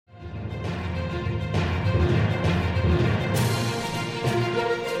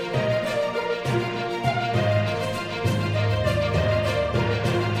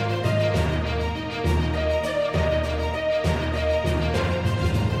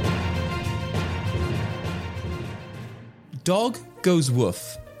Dog goes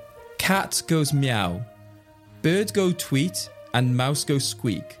woof, cat goes meow, bird go tweet, and mouse go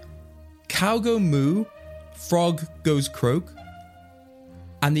squeak. Cow go moo, frog goes croak,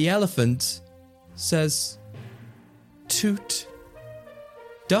 and the elephant says toot.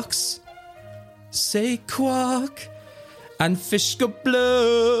 Ducks say quack, and fish go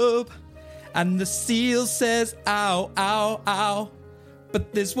blub, and the seal says ow, ow, ow.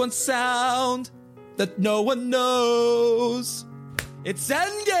 But there's one sound that no one knows. It's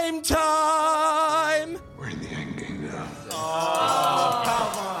endgame time! We're in the endgame now. Oh,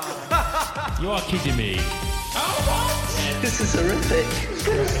 come on. You are kidding me. This is horrific. It's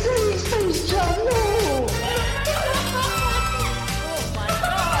gonna save Space Jam, no! Oh my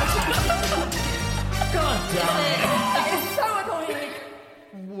god. God damn it. That is so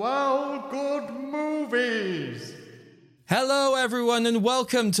annoying. Well, good movies. Hello, everyone, and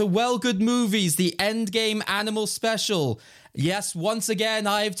welcome to Well Good Movies, the Endgame Animal Special. Yes, once again,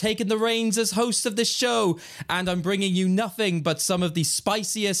 I've taken the reins as host of this show, and I'm bringing you nothing but some of the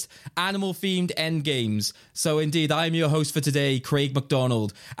spiciest animal-themed endgames. So indeed, I'm your host for today, Craig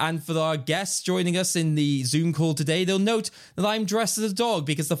McDonald. And for our guests joining us in the Zoom call today, they'll note that I'm dressed as a dog,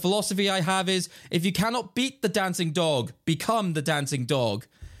 because the philosophy I have is, if you cannot beat the dancing dog, become the dancing dog.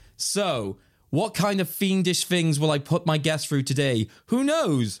 So, what kind of fiendish things will I put my guests through today? Who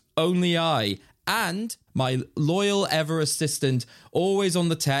knows? Only I. And my loyal ever assistant, always on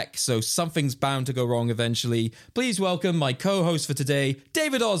the tech, so something's bound to go wrong eventually. Please welcome my co-host for today,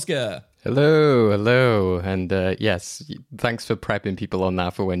 David Osger. Hello, and yes, thanks for prepping people on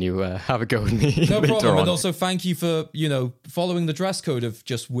that for when you have a go at me. No problem, on. and also thank you for, following the dress code of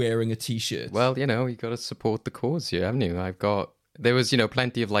just wearing a t-shirt. Well, you got to support the cause here, haven't you? There was,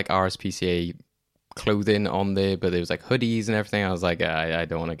 plenty of like RSPCA clothing on there, but there was like hoodies and everything. I was like, I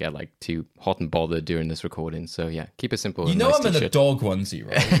don't want to get like too hot and bothered during this recording. So yeah, keep it simple. You know, nice I'm in a t-shirt. dog onesie,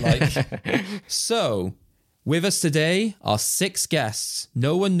 right? So, with us today are 6 guests.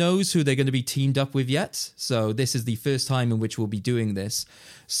 No one knows who they're going to be teamed up with yet. So this is the first time in which we'll be doing this.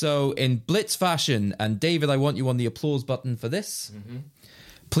 So in Blitz fashion, and David, I want you on the applause button for this. Mm-hmm.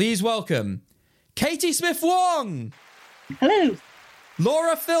 Please welcome Katie Smith-Wong. Hello.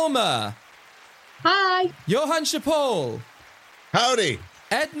 Laura Filmer. Hi. Johan Chapol. Howdy.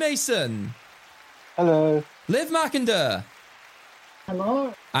 Ed Mason. Hello. Liv Mackender.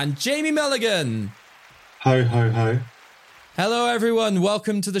 Hello. And Jamie Milligan. Ho, ho, ho. Hello, everyone.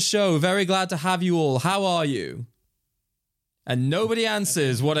 Welcome to the show. Very glad to have you all. How are you? And nobody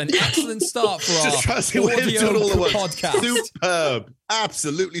answers. What an excellent start for our audio podcast. Superb.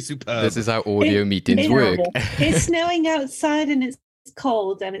 Absolutely superb. This is how audio meetings work. It's snowing outside and it's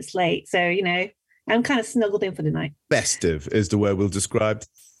cold and it's late. So, I'm kind of snuggled in for the night. Festive is the word we'll describe.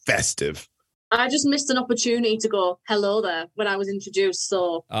 Festive. I just missed an opportunity to go hello there when I was introduced.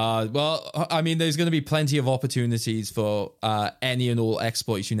 So, there's going to be plenty of opportunities for any and all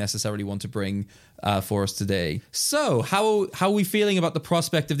exploits you necessarily want to bring for us today. So, how are we feeling about the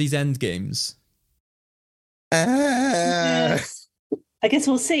prospect of these end games? I guess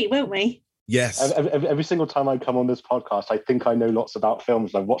we'll see, won't we? Yes. Every single time I come on this podcast, I think I know lots about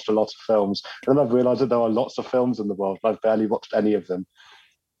films. I've watched a lot of films. And then I've realised that there are lots of films in the world. I've barely watched any of them.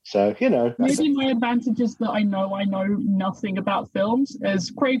 So, Maybe my advantage is that I know nothing about films,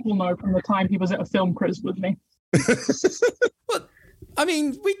 as Craig will know from the time he was at a film quiz with me. But,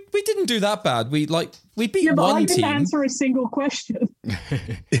 we didn't do that bad. We beat but one I didn't team. answer a single question.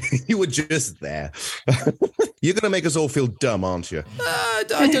 You were just there. You're going to make us all feel dumb, aren't you?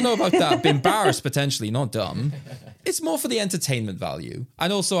 I don't know about that. Embarrassed, potentially, not dumb. It's more for the entertainment value.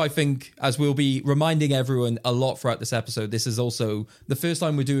 And also, I think, as we'll be reminding everyone a lot throughout this episode, this is also the first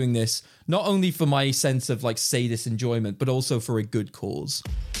time we're doing this, not only for my sense of, sadist enjoyment, but also for a good cause.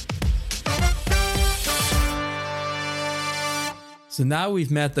 So now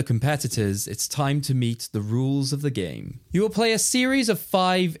we've met the competitors, it's time to meet the rules of the game. You will play a series of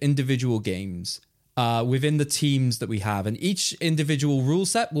 5 individual games within the teams that we have, and each individual rule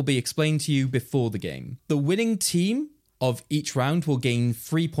set will be explained to you before the game. The winning team of each round will gain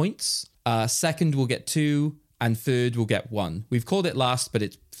 3 points, second will get 2, and third will get 1. We've called it last, but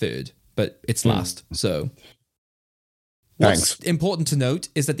it's third, but it's last, so... What's important to note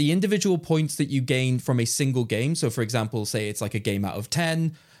is that the individual points that you gain from a single game, so for example, say it's like a game out of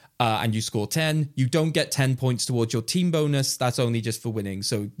 10, and you score 10, you don't get 10 points towards your team bonus. That's only just for winning.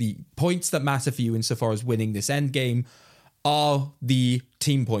 So the points that matter for you insofar as winning this end game are the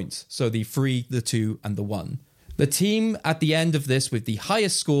team points. So the 3, the 2, and the 1. The team at the end of this with the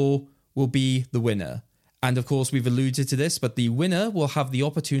highest score will be the winner. And of course, we've alluded to this, but the winner will have the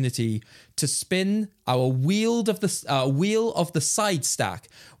opportunity to spin our wheel of the side stack,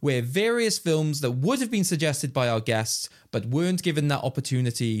 where various films that would have been suggested by our guests but weren't given that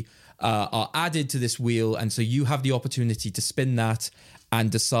opportunity are added to this wheel. And so you have the opportunity to spin that and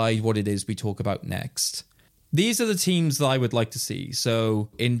decide what it is we talk about next. These are the teams that I would like to see. So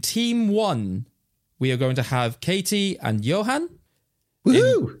in Team 1, we are going to have Katie and Johan.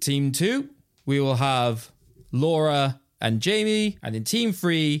 Woohoo! In Team 2, we will have Laura and Jamie. And in Team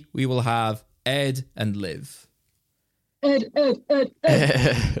 3, we will have Ed and Liv. Ed.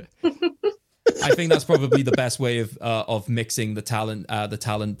 I think that's probably the best way of mixing the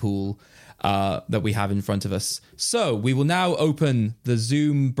talent pool that we have in front of us. So we will now open the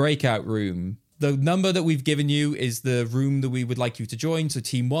Zoom breakout room. The number that we've given you is the room that we would like you to join. So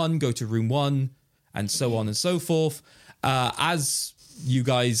Team 1, go to room 1, and so on and so forth. As you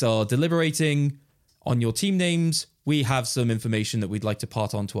guys are deliberating on your team names, we have some information that we'd like to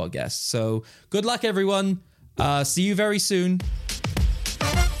part on to our guests. So good luck, everyone. See you very soon.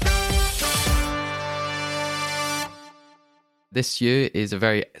 This year is a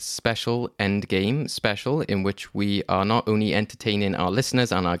very special Endgame special in which we are not only entertaining our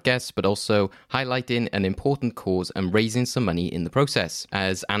listeners and our guests, but also highlighting an important cause and raising some money in the process.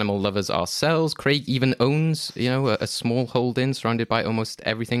 As animal lovers ourselves, Craig even owns, a small holding surrounded by almost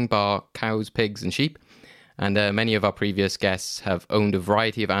everything bar cows, pigs, and sheep. And many of our previous guests have owned a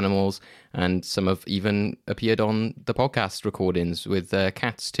variety of animals, and some have even appeared on the podcast recordings with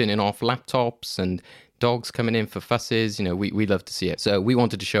cats turning off laptops and dogs coming in for fusses. We love to see it. So we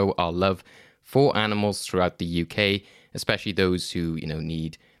wanted to show our love for animals throughout the UK, especially those who,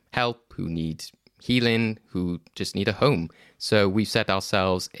 need help, who need healing, who just need a home. So we've set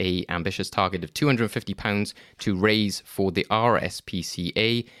ourselves a ambitious target of £250 to raise for the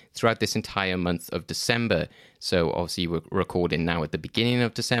RSPCA throughout this entire month of December. So obviously we're recording now at the beginning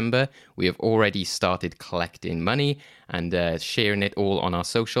of December. We have already started collecting money and sharing it all on our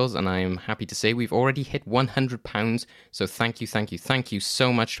socials. And I am happy to say we've already hit £100. So thank you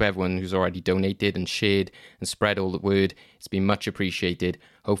so much to everyone who's already donated and shared and spread all the word. It's been much appreciated.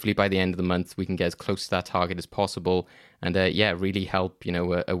 Hopefully by the end of the month, we can get as close to that target as possible and really help,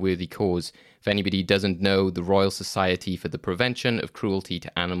 a worthy cause. If anybody doesn't know, the Royal Society for the Prevention of Cruelty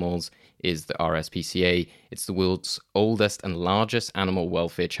to Animals is the RSPCA. It's the world's oldest and largest animal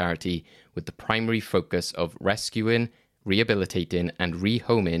welfare charity with the primary focus of rescuing, rehabilitating and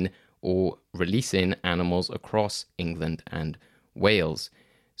rehoming or releasing animals across England and Wales.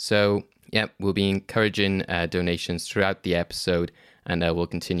 So, we'll be encouraging donations throughout the episode and we'll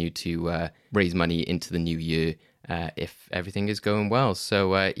continue to raise money into the new year if everything is going well.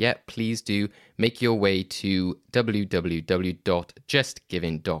 So, please do make your way to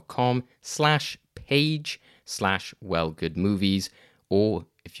www.justgiving.com/page/wellgoodmovies, or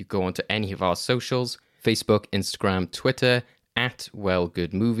if you go onto any of our socials, Facebook, Instagram, Twitter,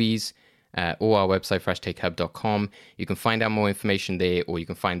 @wellgoodmovies, or our website, freshtakehub.com. You can find out more information there, or you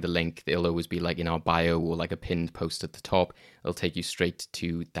can find the link. It'll always be in our bio or a pinned post at the top. It'll take you straight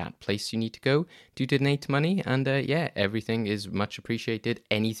to that place you need to go to donate money. And everything is much appreciated.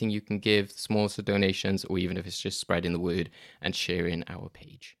 Anything you can give, the smallest of donations, or even if it's just spreading the word and sharing our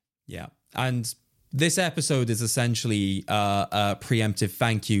page. Yeah. And this episode is essentially a preemptive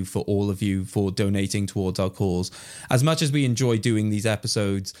thank you for all of you for donating towards our cause. As much as we enjoy doing these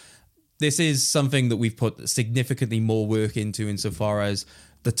episodes, this is something that we've put significantly more work into insofar as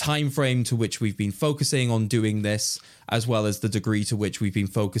the time frame to which we've been focusing on doing this, as well as the degree to which we've been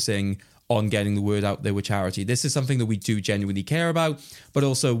focusing on getting the word out there with charity. This is something that we do genuinely care about, but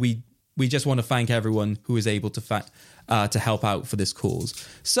also we just want to thank everyone who is able to help out for this cause.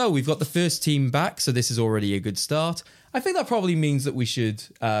 So we've got the first team back, so this is already a good start. I think that probably means that we should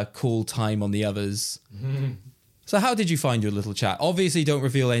call time on the others. So how did you find your little chat? Obviously, don't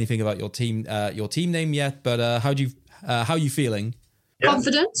reveal anything about your team name yet, but how are you feeling? Yeah.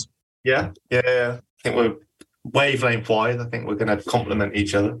 Confident? Yeah. I think we're wavelength-wise. I think we're going to complement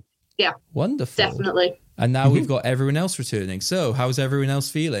each other. Yeah. Wonderful. Definitely. And now we've got everyone else returning. So how's everyone else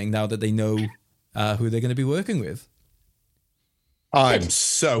feeling now that they know who they're going to be working with? I'm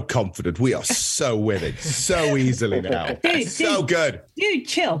so confident. We are so winning so easily now. So good. Dude,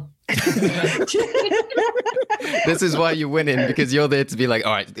 chill. This is why you're winning, because you're there to be all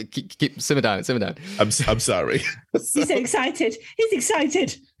right, keep simmer down. I'm sorry. He's excited.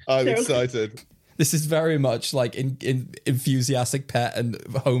 I'm excited. This is very much like in enthusiastic pet and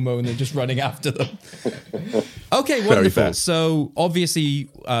homeowner just running after them. Okay, wonderful. So obviously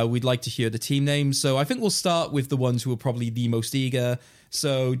we'd like to hear the team names. So I think we'll start with the ones who are probably the most eager.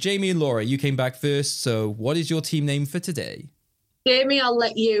 So, Jamie and Laura, you came back first. So, what is your team name for today? Jamie, I'll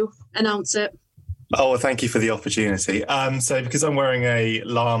let you announce it. Oh, well, thank you for the opportunity. So because I'm wearing a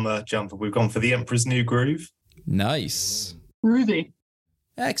llama jumper, we've gone for the Emperor's New Groove. Nice. Groovy.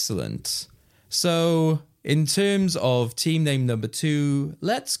 Excellent. So, in terms of team name number 2,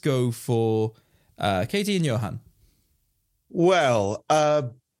 let's go for Katie and Johan. Well,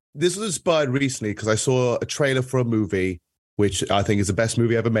 this was inspired recently because I saw a trailer for a movie, which I think is the best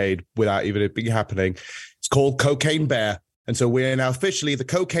movie ever made without even it being happening. It's called Cocaine Bear. And so we're now officially the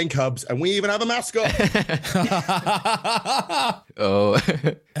Cocaine Cubs, and we even have a mascot. Oh,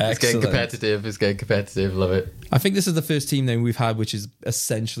 it's getting competitive. It's getting competitive. Love it. I think this is the first team name we've had, which is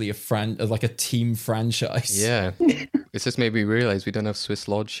essentially a team franchise. Yeah. It's just made me realize we don't have Swiss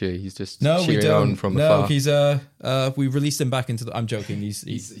Lodge here. He's just no, we cheering don't. on from afar. No, he's we released him back into the. I'm joking. He's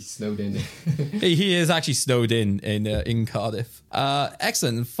snowed in. He is actually snowed in Cardiff.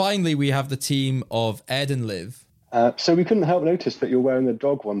 Excellent. And finally, we have the team of Ed and Liv. So we couldn't help notice that you're wearing a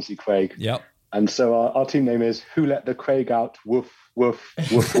dog onesie, Craig. Yep. And so our team name is Who Let the Craig Out? Woof, woof,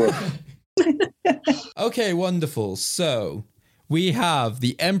 woof, woof. Okay, wonderful. So we have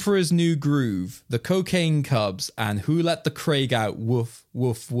the Emperor's New Groove, the Cocaine Cubs, and Who Let the Craig Out? Woof,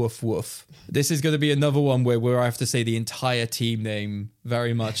 woof, woof, woof. This is going to be another one where I have to say the entire team name,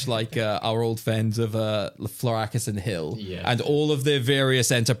 very much like our old friends of Florakis and Hill, and all of their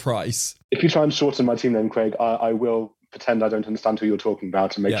various enterprise. If you try and shorten my team name, Craig, I will pretend I don't understand who you're talking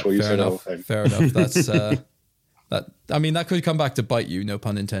about and make sure you say the whole thing. Fair enough. That's that could come back to bite you, no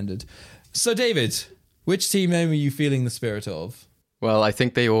pun intended. So, David, which team name are you feeling the spirit of? Well, I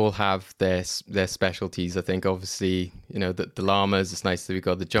think they all have their specialties. I think, obviously, the llamas, it's nice that we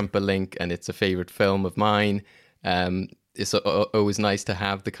got the Jumper Link, and it's a favourite film of mine. It's always nice to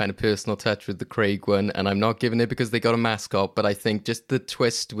have the kind of personal touch with the Craig one, and I'm not giving it because they got a mascot, but I think just the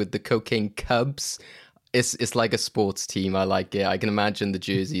twist with the Cocaine Cubs, it's like a sports team. I like it. I can imagine the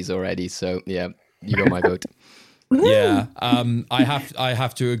jerseys already, so yeah, you got my vote. Yeah, I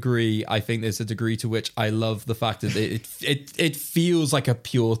have to agree. I think there's a degree to which I love the fact that it feels like a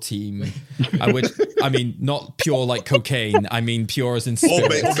pure team, which I mean not pure like cocaine. I mean pure as in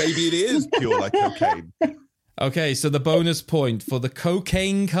spirit. Or maybe it is pure like cocaine. Okay, so the bonus point for the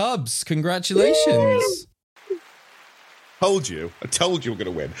Cocaine Cubs. Congratulations! I told you we're going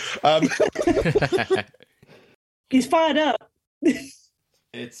to win. He's fired up.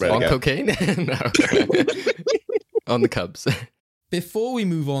 It's on cocaine? No. On the Cubs. Before we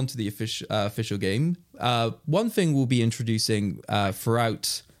move on to the official game, one thing we'll be introducing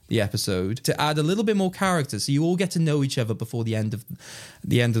throughout the episode to add a little bit more character, so you all get to know each other before the end of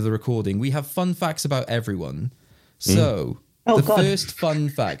the recording. We have fun facts about everyone. So first fun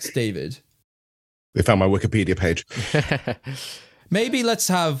facts, David. They found my Wikipedia page. Maybe let's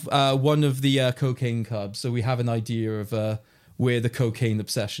have one of the Cocaine Cubs, so we have an idea of where the cocaine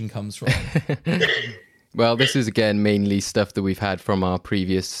obsession comes from. Well, this is, again, mainly stuff that we've had from our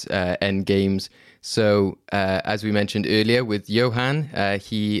previous end games. So, as we mentioned earlier with Johan,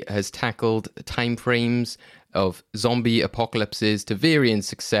 he has tackled time frames of zombie apocalypses to varying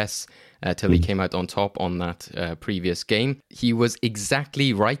success till he came out on top on that previous game. He was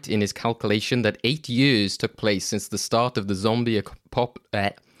exactly right in his calculation that 8 years took place since the start of the zombie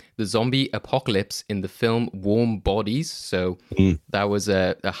apocalypse in the film Warm Bodies. So that was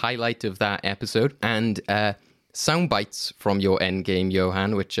a highlight of that episode. And sound bites from your end game,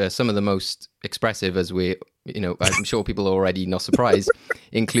 Johan, which are some of the most expressive, as I'm sure people are already not surprised,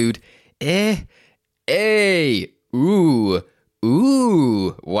 include ooh,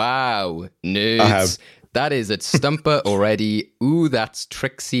 wow, nerds. That is a stumper already. Ooh, that's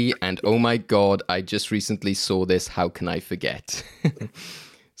tricksy. And oh my God, I just recently saw this. How can I forget?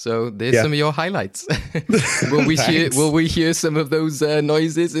 So there's some of your highlights. Will we hear some of those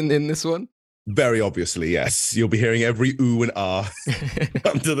noises in this one? Very obviously, yes. You'll be hearing every ooh and ah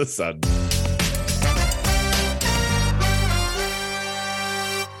under the sun.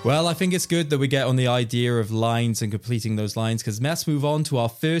 Well, I think it's good that we get on the idea of lines and completing those lines, because let's move on to our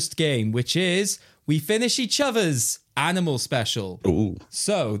first game, which is We Finish Each Other's Animal Special. Ooh.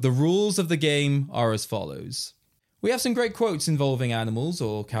 So the rules of the game are as follows. We have some great quotes involving animals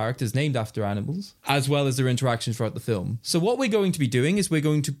or characters named after animals, as well as their interactions throughout the film. So what we're going to be doing is we're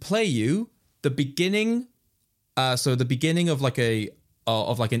going to play you the beginning, the beginning of like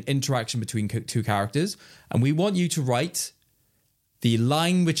an interaction between two characters, and we want you to write the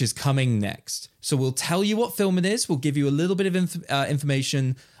line which is coming next. So we'll tell you what film it is. We'll give you a little bit of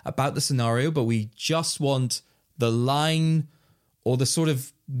information about the scenario, but we just want the line or the sort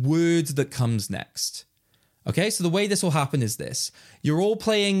of word that comes next. Okay, so the way this will happen is this. You're all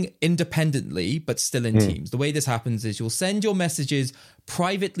playing independently, but still in teams. The way this happens is you'll send your messages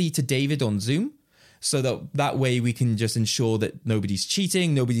privately to David on Zoom, so that way we can just ensure that nobody's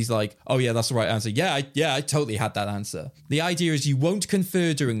cheating. Nobody's like, oh yeah, that's the right answer. Yeah, I totally had that answer. The idea is you won't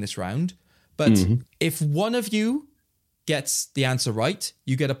confer during this round, but if one of you gets the answer right,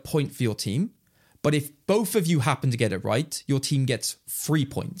 you get a point for your team. But if both of you happen to get it right, your team gets 3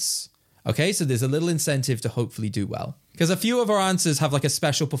 points. Okay, so there's a little incentive to hopefully do well. Because a few of our answers have like a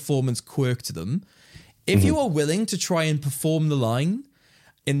special performance quirk to them. If you are willing to try and perform the line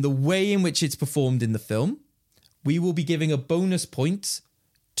in the way in which it's performed in the film, we will be giving a bonus point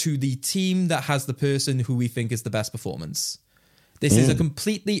to the team that has the person who we think is the best performance. This is a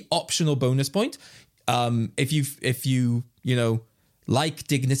completely optional bonus point. If you like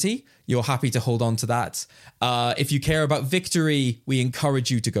dignity, you're happy to hold on to that. If you care about victory, we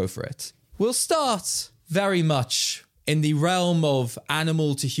encourage you to go for it. We'll start very much in the realm of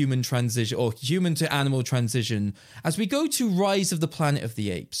animal to human transition, or human to animal transition, as we go to Rise of the Planet of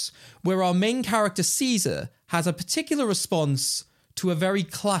the Apes, where our main character Caesar has a particular response to a very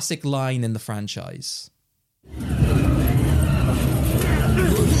classic line in the franchise.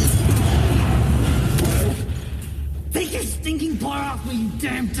 Take your stinking paw off me, you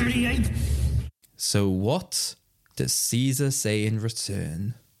damn dirty ape! So what does Caesar say in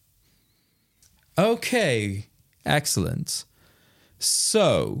return? Okay, excellent.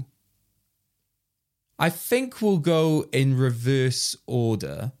 So, I think we'll go in reverse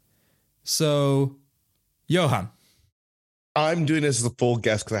order. So, Johan. I'm doing this as a full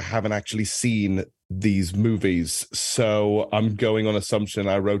guess because I haven't actually seen these movies. So I'm going on assumption.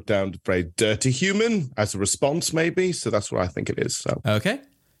 I wrote down the phrase dirty human as a response, maybe. So that's what I think it is. So okay.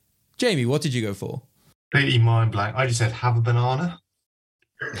 Jamie, what did you go for? Completely mind blank. I just said have a banana.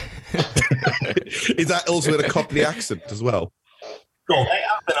 Is that also with a Cockney accent as well? Go on, mate,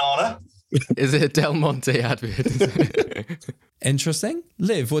 have a banana. Is it a Del Monte advert? Interesting.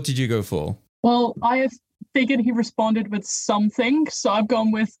 Liv, what did you go for? Well, I have figured he responded with something, so I've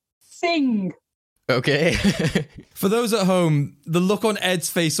gone with thing. Okay. For those at home, the look on Ed's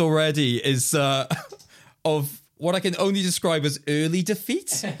face already is of what I can only describe as early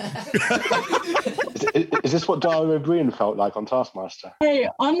defeat. Is this what Dara O'Brien felt like on Taskmaster? Hey,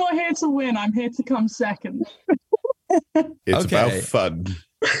 I'm not here to win. I'm here to come second. It's about fun.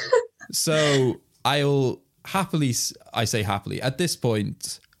 So I'll happily, I say happily, at this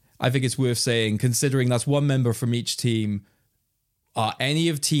point, I think it's worth saying, considering that's one member from each team, are any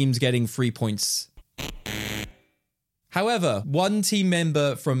of teams getting 3 points? However, one team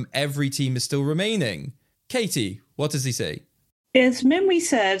member from every team is still remaining. Katie, what does he say? If memory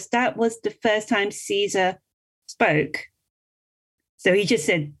serves, that was the first time Caesar spoke. So he just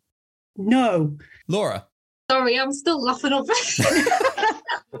said, no. Laura? Sorry, I'm still laughing over it.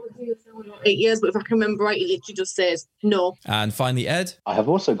 8 years, but if I can remember right, he literally just says no. And finally, Ed? I have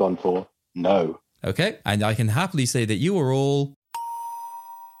also gone for no. Okay, and I can happily say that you are all...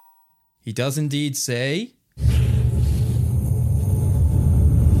 He does indeed say...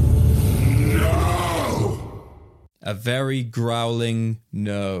 No! A very growling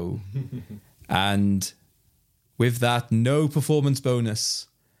no. And with that, no performance bonus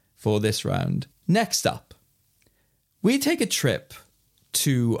for this round. Next up, we take a trip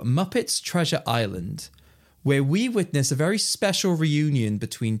to Muppets Treasure Island, where we witness a very special reunion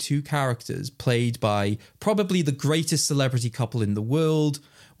between two characters played by probably the greatest celebrity couple in the world,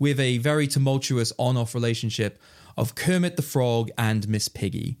 with a very tumultuous on-off relationship of Kermit the Frog and Miss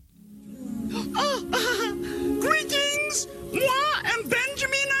Piggy. Greetings! Moi am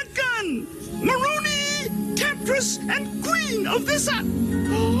Benjamin Gunn, Maroney, Temptress, and Queen of this...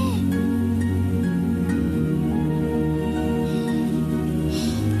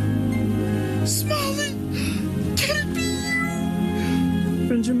 Smiley, can it be you?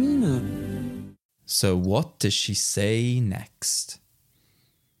 Benjamina. So what does she say next?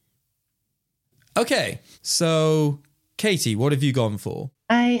 Okay, so Katie, what have you gone for?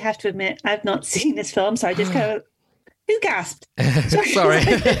 I have to admit, I've not seen this film, so I just go, who gasped? Sorry.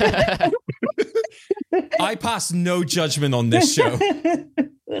 I pass no judgment on this show.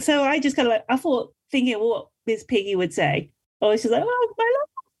 So I just kind of like, I thought, thinking of what Miss Piggy would say. Oh, she's like, oh, my love.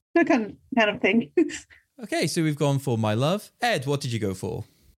 That kind of thing. Okay, so we've gone for My Love. Ed, what did you go for?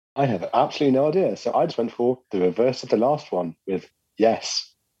 I have absolutely no idea. So I just went for the reverse of the last one with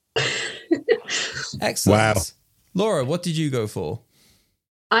yes. Excellent. Wow. Laura, what did you go for?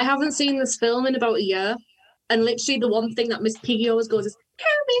 I haven't seen this film in about a year, and literally the one thing that Miss Piggy always goes is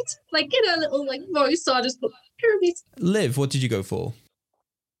Kermit, like in her little like voice. So I just put Kermit. Liv, what did you go for?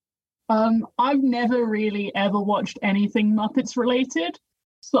 I've never really ever watched anything Muppets related,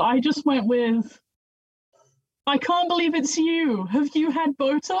 so I just went with, I can't believe it's you. Have you had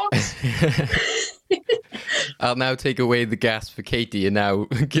Botox? I'll now take away the gasp for Katie and now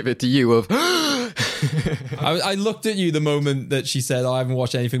give it to you of... I looked at you the moment that she said, I haven't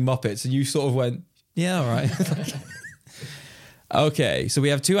watched anything Muppets, and you sort of went, yeah, all right. Okay, so we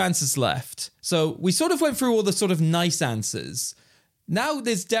have 2 answers left. So we sort of went through all the sort of nice answers. Now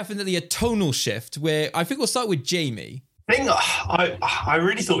there's definitely a tonal shift where I think we'll start with Jamie. I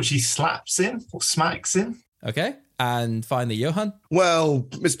really thought she slaps him or smacks him. Okay, and finally, Johan. Well,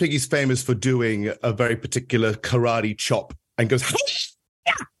 Miss Piggy's famous for doing a very particular karate chop and goes,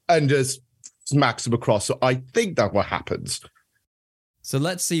 and just smacks him across. So I think that's what happens. So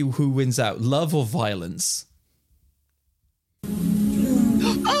let's see who wins out, love or violence.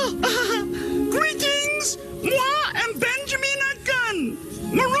 Greetings! Moi am Benjamin Gunn,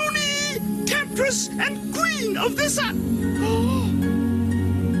 Maroni, Temptress, and Queen of this...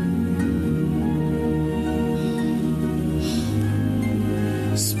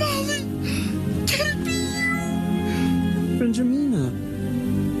 Smiley, can it be you? Benjamina.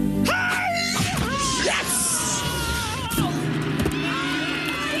 Yes!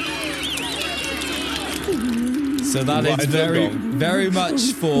 So that is very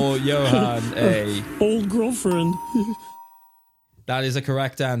much for Johan, a old girlfriend. That is a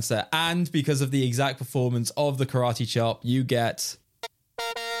correct answer. And because of the exact performance of the karate chop, you get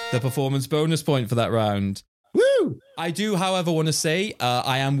the performance bonus point for that round. Woo! I do, however, want to say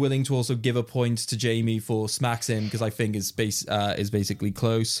I am willing to also give a point to Jamie for smacks him because I think is basically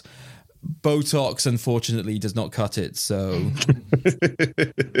close. Botox, unfortunately, does not cut it. So,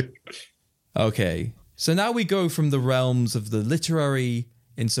 okay. So now we go from the realms of the literary,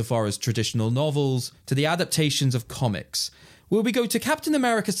 insofar as traditional novels, to the adaptations of comics, where we go to Captain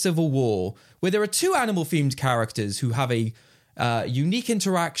America: Civil War, where there are 2 animal-themed characters who have a unique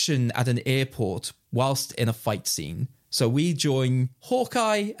interaction at an airport whilst in a fight scene. So we join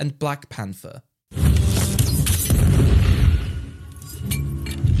Hawkeye and Black Panther.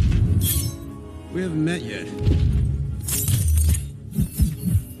 We haven't met yet.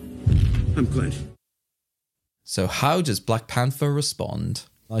 I'm Clint. So how does Black Panther respond?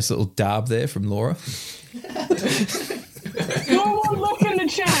 Nice little dab there from Laura. No one look in the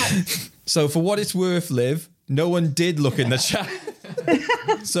chat. So for what it's worth, Liv, no one did look in the chat.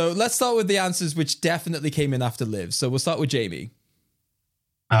 So let's start with the answers which definitely came in after Liv. So we'll start with Jamie.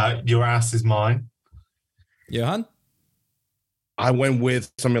 Your ass is mine. Johan? I went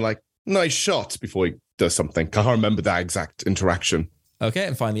with something like, nice shot, before he does something. I can't remember that exact interaction. Okay,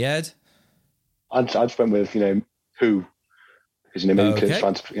 and finally Ed. I just went with, who. Because, maybe Clint's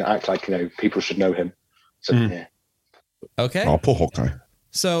trying to act like, people should know him. So, yeah. Okay. Oh, poor Hawkeye.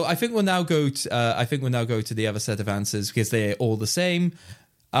 So I think we'll now go to the other set of answers because they're all the same.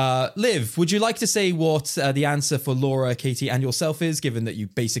 Liv, would you like to say what the answer for Laura, Katie, and yourself is, given that you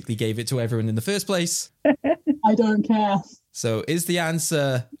basically gave it to everyone in the first place? I don't care. So is the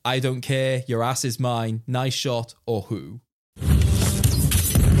answer, I don't care, your ass is mine, nice shot, or who?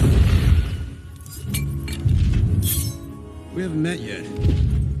 We haven't met yet.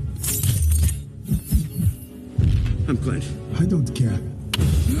 I'm Clint. I don't care.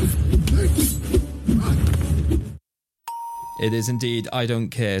 It is indeed I don't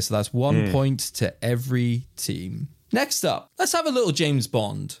care. So that's 1 point to every team. Next up, let's have a little James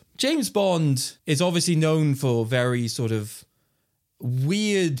Bond. James Bond is obviously known for very sort of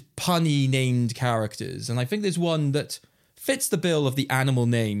weird, punny named characters. And I think there's one that fits the bill of the animal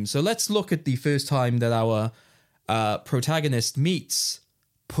name. So let's look at the first time that our protagonist meets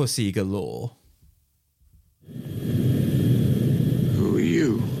Pussy Galore. Who are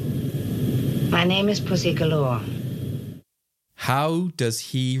you? My name is Pussy Galore. How does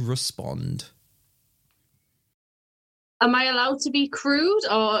he respond? Am I allowed to be crude,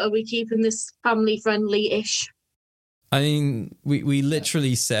 or are we keeping this family-friendly-ish? I mean, we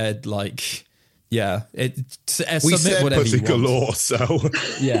literally said, like, yeah. We submit said whatever Pussy you want. Galore, so...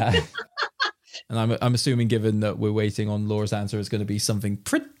 Yeah. And I'm assuming, given that we're waiting on Laura's answer, it's going to be something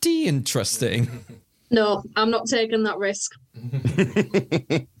pretty interesting. No, I'm not taking that risk.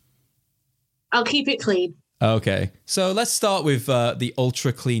 I'll keep it clean. Okay. So let's start with the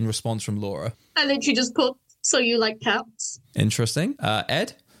ultra clean response from Laura. I literally just put, so you like cats? Interesting.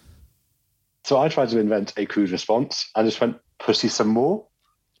 Ed? So I tried to invent a crude response and just went, pussy some more.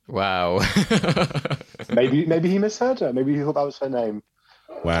 Wow. maybe he misheard her. Maybe he thought that was her name.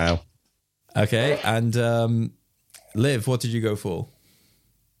 Wow. Okay. And Liv, what did you go for?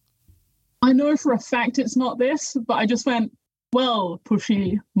 I know for a fact it's not this, but I just went, Well,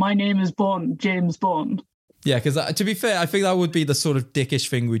 Pushy, my name is Bond, James Bond. Yeah, because to be fair, I think that would be the sort of dickish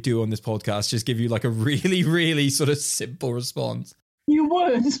thing we do on this podcast. Just give you like a really, really sort of simple response. You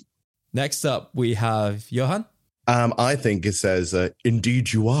would. Next up, we have Johan. I think it says,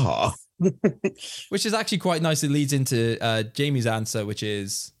 indeed you are. Which is actually quite nice. It leads into Jamie's answer, which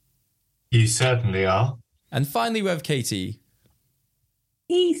is... You certainly are. And finally, we have Katie.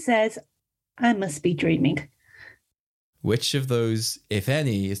 He says, I must be dreaming. Which of those, if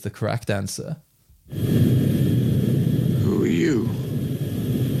any, is the correct answer? Who are you?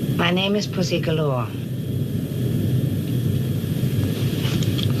 My name is Pussy Galore.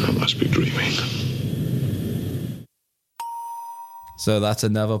 I must be dreaming. So that's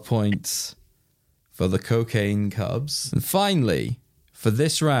another point for the Cocaine Cubs. And finally, for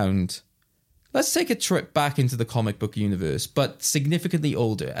this round, let's take a trip back into the comic book universe, but significantly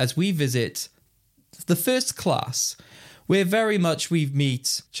older, as we visit the First Class, where very much we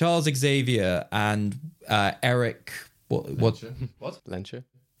meet Charles Xavier and Eric... What? Lencher.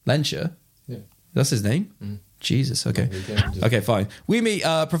 Lencher? Yeah. That's his name? Mm. Jesus, okay. Okay, fine. We meet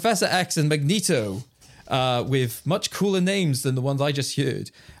Professor X and Magneto with much cooler names than the ones I just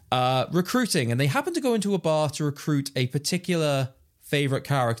heard. Recruiting, and they happen to go into a bar to recruit a particular favorite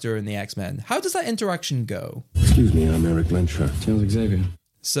character in the X-Men. How does that interaction go? Excuse me, I'm Eric Lencher. Charles Xavier.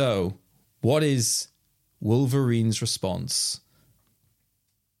 So, what is Wolverine's response?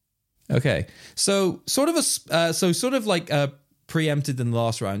 Okay, so sort of like preempted in the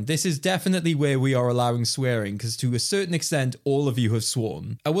last round. This is definitely where we are allowing swearing, because to a certain extent, all of you have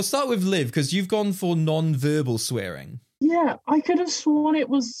sworn. We'll start with Liv, because you've gone for non-verbal swearing. Yeah, I could have sworn it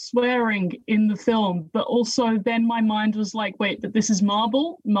was swearing in the film, but also then my mind was like, wait, but this is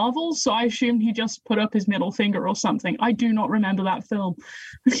Marvel, so I assumed he just put up his middle finger or something. I do not remember that film.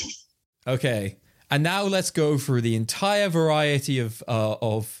 Okay, and now let's go through the entire variety of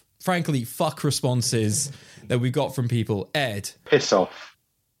frankly, fuck responses that we got from people. Ed. Piss off.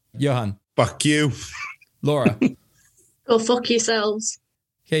 Johan. Fuck you. Laura. Go fuck yourselves.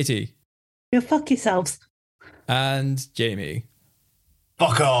 Katie. Go fuck yourselves. And Jamie.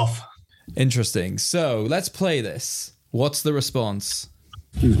 Fuck off. Interesting. So let's play this. What's the response?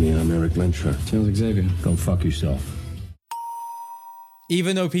 Excuse me, I'm Eric Lencher. Charles Xavier. Go fuck yourself.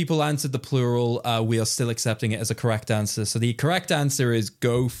 Even though people answered the plural, we are still accepting it as a correct answer. So the correct answer is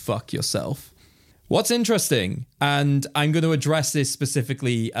go fuck yourself. What's interesting, and I'm going to address this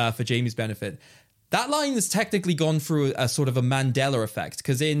specifically for Jamie's benefit, that line has technically gone through a sort of a Mandela effect,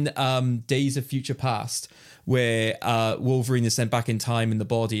 because in Days of Future Past, where Wolverine is sent back in time in the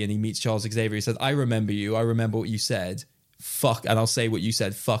body and he meets Charles Xavier, he says, I remember you, I remember what you said. Fuck, and I'll say what you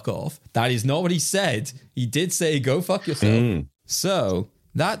said, fuck off. That is not what he said. He did say go fuck yourself. So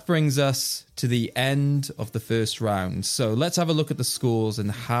that brings us to the end of the first round. So let's have a look at the scores and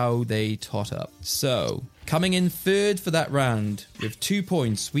how they tot up. So coming in third for that round with 2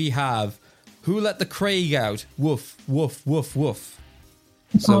 points, we have Who Let the Craig Out? Woof, woof, woof, woof.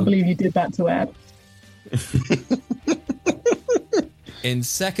 I can't believe you did that to Ed. In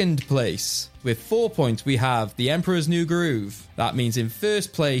second place with 4 points, we have The Emperor's New Groove. That means in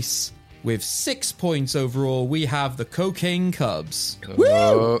first place, with 6 points overall, we have the Cocaine Cubs.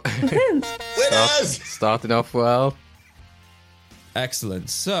 Woo! Winners! Starting off well.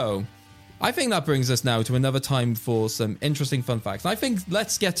 Excellent. So, I think that brings us now to another time for some interesting fun facts. I think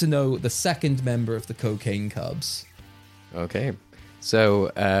let's get to know the second member of the Cocaine Cubs. Okay.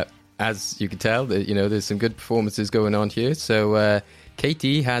 So, as you can tell, there's some good performances going on here. So,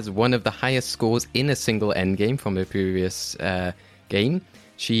 Katie has one of the highest scores in a single endgame from the previous game.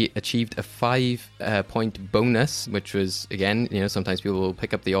 She achieved a 5-point bonus, which was, again, sometimes people will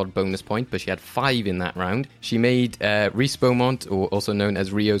pick up the odd bonus point, but she had 5 in that round. She made Rhys Beaumont, or also known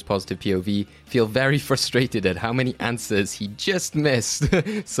as Rio's positive POV, feel very frustrated at how many answers he just missed,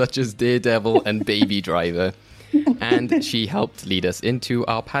 such as Daredevil and Baby Driver. And she helped lead us into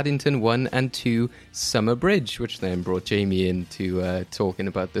our Paddington 1 and 2 Summer Bridge, which then brought Jamie into talking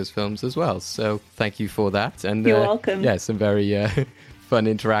about those films as well. So thank you for that. And you're welcome. Yeah, some very fun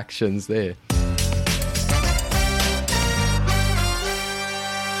interactions there.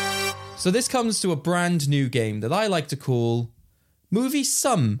 So this comes to a brand new game that I like to call Movie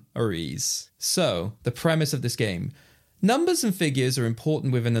Summaries. So, the premise of this game. Numbers and figures are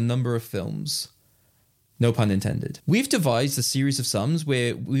important within a number of films. No pun intended. We've devised a series of sums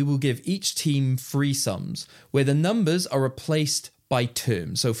where we will give each team 3 sums, where the numbers are replaced by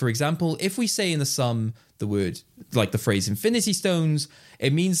terms. So, for example, if we say in the sum the word, like the phrase Infinity Stones,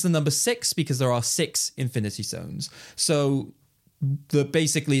 it means the number 6 because there are 6 Infinity Stones. So,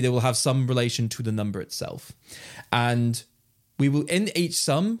 basically, they will have some relation to the number itself. And in each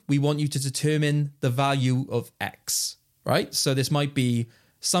sum, we want you to determine the value of X, right? So this might be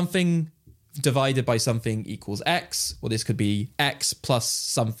something divided by something equals X, or this could be X plus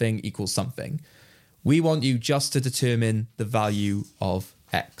something equals something. We want you just to determine the value of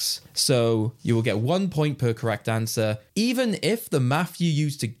X. So you will get 1 point per correct answer, even if the math you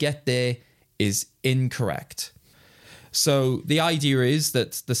use to get there is incorrect. So the idea is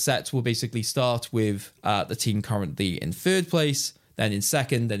that the set will basically start with the team currently in third place, then in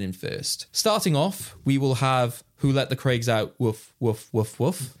second, then in first. Starting off, we will have Who Let the Craigs Out, woof, woof, woof,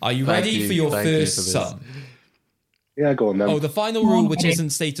 woof. Are you ready for your first sum? Yeah, go on then. Oh, the final rule, which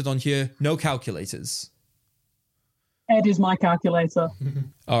isn't stated on here, no calculators. Ed is my calculator.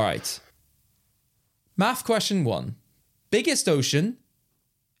 All right. Math question 1. Biggest ocean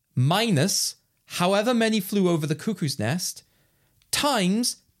minus however many flew over the cuckoo's nest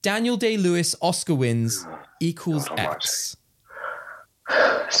times Daniel Day-Lewis Oscar wins equals X.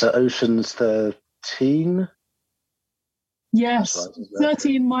 So Ocean's 13? Yes, Right,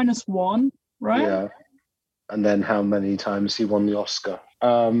 13 minus 1, right? Yeah. And then how many times he won the Oscar?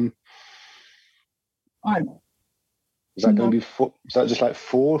 Is that going to be 4? Is that just like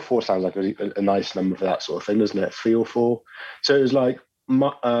 4? 4 sounds like a nice number for that sort of thing, doesn't it? 3 or 4? So it was like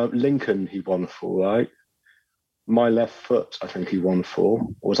Lincoln he won for, right? My Left Foot, I think he won for.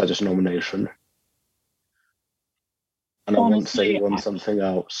 Or was that just a nomination? And I want to say he won something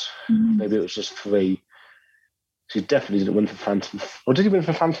else. Maybe it was just 3. So he definitely didn't win for Phantom. Or did he win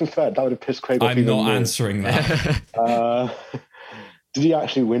for Phantom Thread? That would have pissed Craig off. I'm not answering that. Did he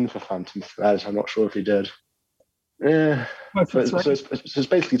actually win for Phantom Thread? I'm not sure if he did. Yeah. So it's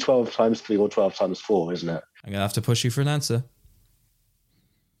basically 12 times 3 or 12 times 4, isn't it? I'm going to have to push you for an answer.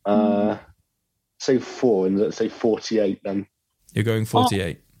 Say 4 and let's say 48 then. You're going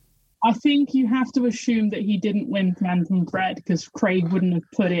 48. I think you have to assume that he didn't win Phantom Thread because Craig wouldn't have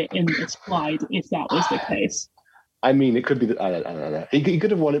put it in the slide if that was the case. I mean, it could be that I don't know. He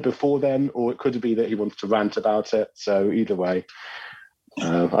could have won it before then, or it could be that he wanted to rant about it. So either way,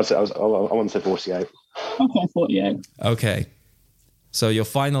 I want to say 48. Okay, 48. Okay. So your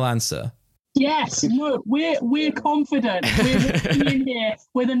final answer. Yes, no, we're confident. We're walking in here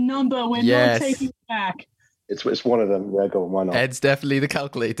with a number. We're not taking it back. It's one of them. Yeah, go on. Why not? Ed's definitely the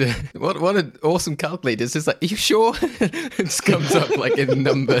calculator. What an awesome calculator! It's just like, are you sure? It just comes up like in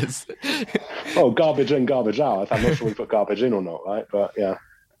numbers. Oh, garbage in, garbage out. I'm not sure we put garbage in or not, right? But yeah.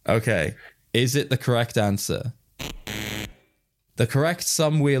 Okay. Is it the correct answer? The correct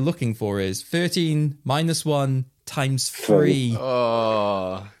sum we're looking for is 13 minus 1 times 3.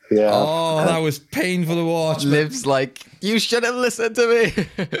 Oh. Yeah. Oh, that was painful to watch. Liv's like, you should have listened to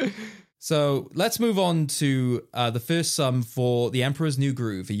me. So let's move on to the first sum for The Emperor's New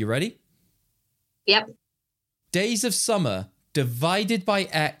Groove. Are you ready? Yep. Days of summer divided by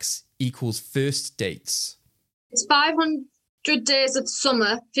X equals first dates. It's 500 days of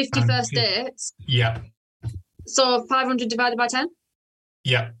summer, 50 first dates. Yeah. So 500 divided by 10?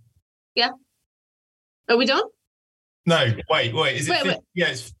 Yeah. Yeah. Are we done? No, wait. Is it? Wait. Yeah,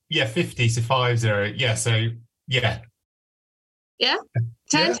 it's 50 to 50. Yeah, so yeah. Yeah?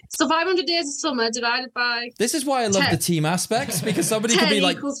 10. Yeah. So 500 days of summer divided by... This is why I love 10. the team aspects, because somebody could 10 be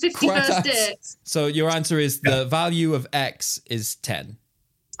like... equals 50 correct first answer. dates. So your answer is the value of X is 10.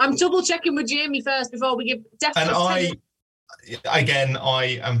 I'm double checking with Jamie first before we give definitely. And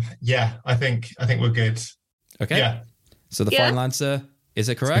I think we're good. Okay. Yeah. So the final answer, is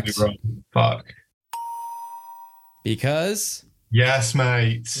it correct? It's gonna be wrong. Fuck. Because... Yes,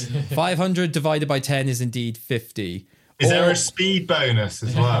 mate. 500 divided by 10 is indeed 50. Is there a speed bonus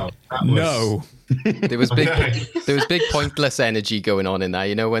as well? No. There was big pointless energy going on in there.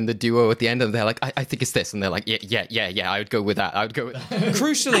 You know, when the duo at the end and they're like, I think it's this, and they're like, yeah. I would go with that.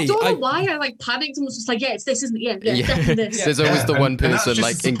 Crucially, I don't know why I like panicked and was just like, yeah, it's this, isn't it? Yeah, it's definitely this. There's always the one person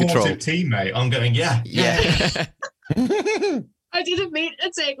like in control. Teammate, I'm going, yeah. I didn't mean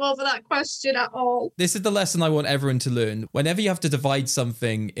to take over that question at all. This is the lesson I want everyone to learn. Whenever you have to divide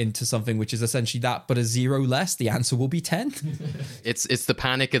something into something which is essentially that but a 0 less, the answer will be 10. It's the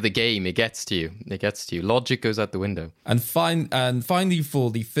panic of the game. It gets to you. Logic goes out the window. And finally,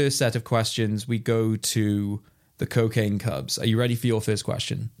 for the first set of questions, we go to the Cocaine Cubs. Are you ready for your first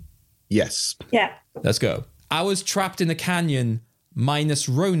question? Yes. Yeah. Let's go. Hours trapped in a canyon minus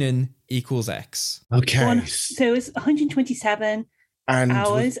Ronin equals X. Okay. So it's 127 and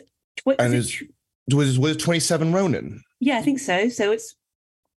hours. Was it 27 Ronin? Yeah, I think so. So it's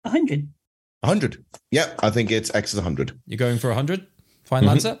 100. 100. Yep, I think it's X is 100. You're going for 100?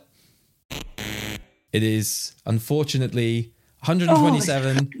 Final answer? It is, unfortunately,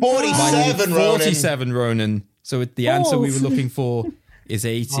 127. 47 Ronin. 47 Ronin. So the answer we were looking for is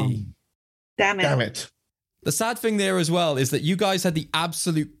 80. Damn it. Damn it. The sad thing there as well is that you guys had the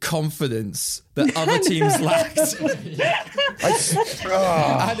absolute confidence that other teams lacked. And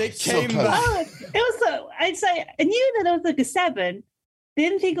it came back. Oh, it was I'd say I knew that it was like a 7.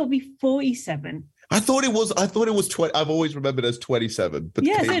 Didn't think it would be 47. I thought it was 20. I've always remembered as 27. But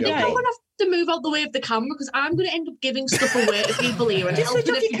Yes, I'm going to have to move out the way of the camera because I'm going to end up giving stuff away to people here. And Just switch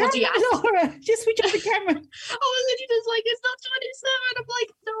off the camera, Laura. Just switch off the camera. I was literally just like, it's not 27. I'm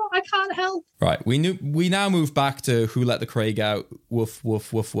like, no, I can't help. Right, we now move back to Who Let the Craig Out. Woof,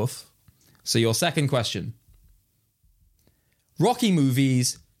 woof, woof, woof. So your second question. Rocky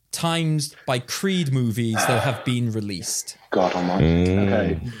movies times by Creed movies that have been released. God almighty.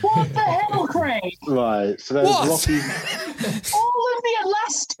 Okay. What the hell, Craig? Right. So there's Rocky. All of the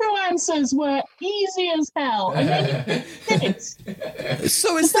last 2 answers were easy as hell. And then you did it.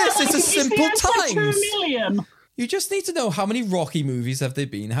 So is this? It's a simple times. 2 times. million. You just need to know how many Rocky movies have there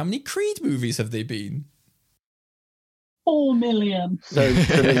been? How many Creed movies have there been? 4 million. So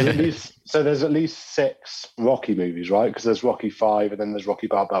there's at least 6 Rocky movies, right? Because there's Rocky 5 and then there's Rocky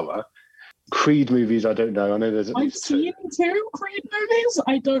Balboa. Creed movies, I don't know. I know there's at I've least seen 2 Creed movies.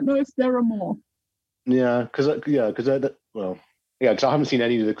 I don't know if there are more. Yeah, because I haven't seen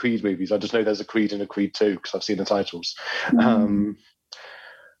any of the Creed movies. I just know there's a Creed and a Creed 2 because I've seen the titles.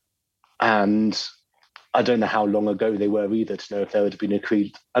 And I don't know how long ago they were either to know if there would have been a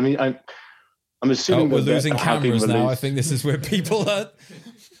Creed. I mean, I'm assuming we're losing cameras now. I think this is where people are.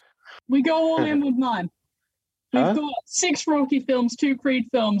 We go all in with 9. We've got 6 Rocky films, 2 Creed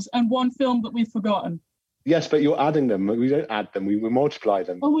films, and 1 film that we've forgotten. Yes, but you're adding them. We don't add them. We multiply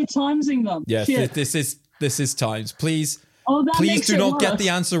them. Oh, we're timesing them. Yes, this is times. Please, that please makes do it not worse. get the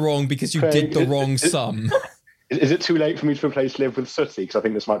answer wrong because you did the wrong sum. Is it too late for me to replace Liv with Sooty? Because I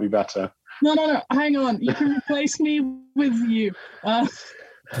think this might be better. No. Hang on. You can replace me with you. What?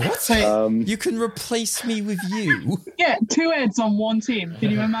 You can replace me with you? Yeah, 2 heads on 1 team.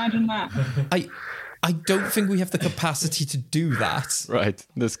 Can you imagine that? I don't think we have the capacity to do that. Right,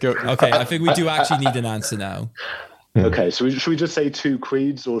 let's go. Okay, I think we do actually need an answer now. Okay, so should we just say 2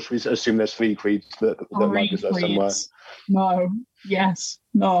 Creeds, or should we assume there's 3 Creeds that might be there somewhere? No. Yes.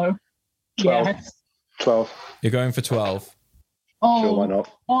 No. 12. Yes. 12. You're going for 12. Oh, sure, why not?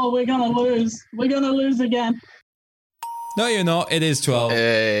 Oh, we're gonna lose. We're gonna lose again. No, you're not. It is 12.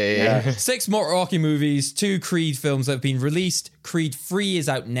 Hey. Yeah. 6 more Rocky movies, 2 Creed films that have been released. Creed 3 is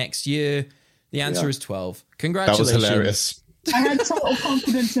out next year. The answer is 12. Congratulations. That was hilarious. I had total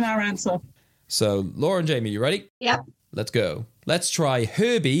confidence in our answer. So, Laura and Jamie, you ready? Yep. Let's go. Let's try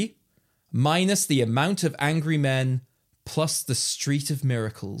Herbie minus the amount of angry men plus the Street of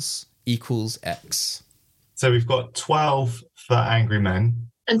Miracles equals X. So we've got 12 for Angry Men.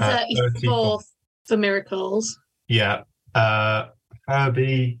 And 34 for Miracles. Yeah.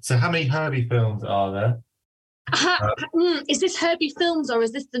 Herbie. So how many Herbie films are there? Is this Herbie Films or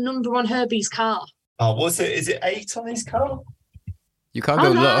is this the number on Herbie's car? Oh, what's it? Is it 8 on his car? You can't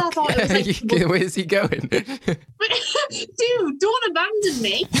go no, I look. thought it was like- Where's he going? Dude, don't abandon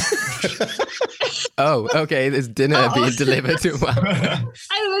me. Oh, okay. There's dinner being delivered to him. I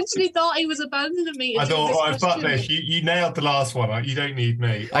literally thought he was abandoning me. I thought, all right, fuck this. You nailed the last one. You don't need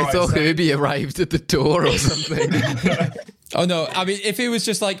me. I thought Herbie arrived at the door or something. Oh, no. I mean, if it was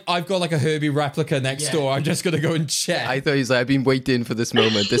just like, I've got like a Herbie replica next door, I'm just going to go and check. I thought he was like, I've been waiting for this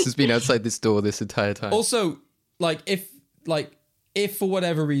moment. This has been outside this door this entire time. Also, if for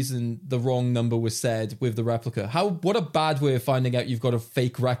whatever reason the wrong number was said with the replica, what a bad way of finding out you've got a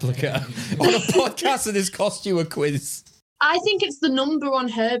fake replica on a podcast that has cost you a quiz. I think it's the number on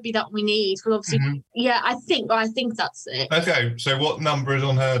Herbie that we need. Because obviously, yeah, I think that's it. Okay, so what number is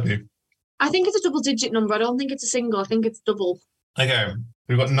on Herbie? I think it's a double-digit number. I don't think it's a single. I think it's double. Okay,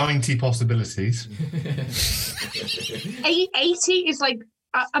 we've got 90 possibilities. 80 is like,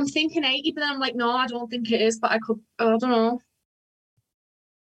 I'm thinking 80, but then I'm like, no, I don't think it is. But I don't know.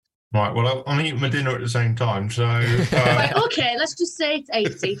 Right, well, I'm eating my dinner at the same time, so... Right, okay, let's just say it's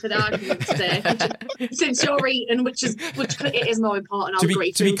 80 for the argument's sake. Since you're eating, which it is more important, I'll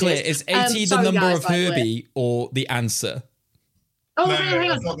agree. To be clear, is 80 the number of Herbie or the answer? Oh, no,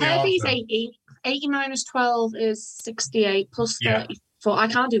 hang on. Herbie's 80. 80 minus 12 is 68 plus 34. I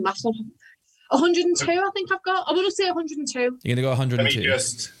can't do maths. 102, I think I've got. I'm going to say 102. You're going to go 102.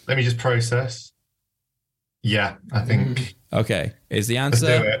 Let me just process. Yeah, I think... Okay, is the answer...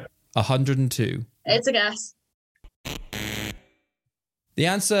 Let's do it. 102. It's a guess. The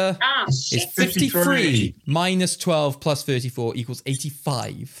answer is 53 minus 12 plus 34 equals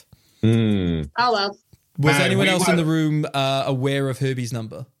 85. Oh, well. Was anyone else in the room aware of Herbie's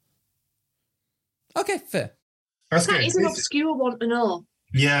number? Okay, fair. That's That good. is an obscure one to know.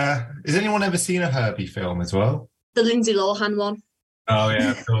 Yeah. Has anyone ever seen a Herbie film as well? The Lindsay Lohan one. Oh,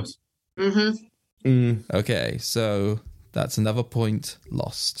 yeah, of course. Okay, so that's another point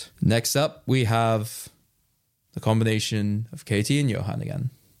lost. Next up, we have the combination of Katie and Johan again.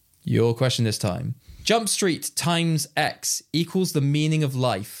 Your question this time. Jump Street times X equals the meaning of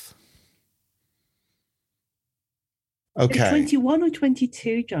life. Okay. 21 or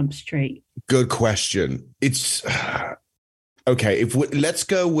 22 Jump Street? Good question. It's okay. Let's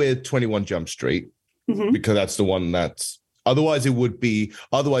go with 21 Jump Street because that's the one that's. Otherwise, it would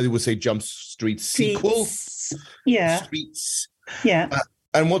say Jump Street sequel. Yeah. Streets. Yeah.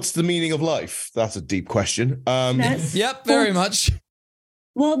 And what's the meaning of life? That's a deep question. Yep, very much.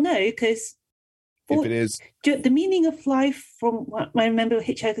 Well, no, because if it is the meaning of life from what I remember,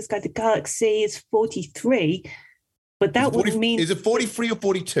 Hitchhiker's Guide to the Galaxy is 43, but that would mean is it 43 or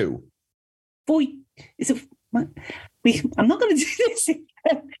 42? 40. I'm not going to do this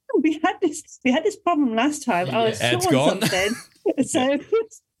again. We had this problem last time. I was Ed's sure on gone. something. So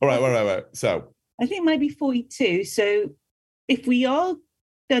All right. So I think it might be 42. So if we are,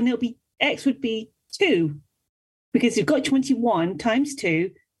 then it'll be X would be 2 because you've got 21 times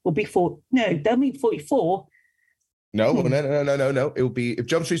 2 will be 4. No, that'll be 44. No. It will be if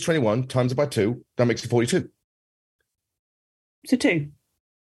Jump Street's 21 times it by 2, that makes it 42. So 2.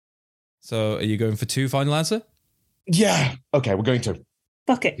 So are you going for 2 final answer? Yeah. Okay, we're going to.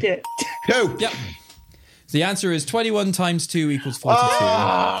 Fuck it, do it. Go. Yep. So the answer is 21 times 2 equals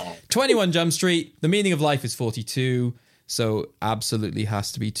 42. 21 Jump Street. The meaning of life is 42. So absolutely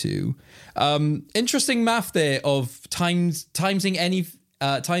has to be 2. Interesting math there of timesing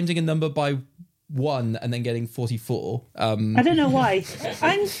a number by 1 and then getting 44. I don't know why.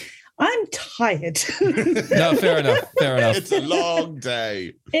 I'm tired. No, fair enough. It's a long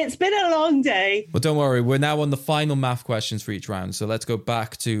day. It's been a long day. Well, don't worry. We're now on the final math questions for each round. So let's go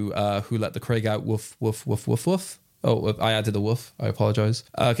back to who let the Craig out. Woof, woof, woof, woof, woof. Oh, I added a woof. I apologize.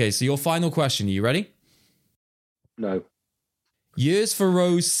 Okay, so your final question. Are you ready? No. Years for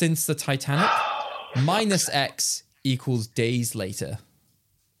Rose since the Titanic minus X equals days later.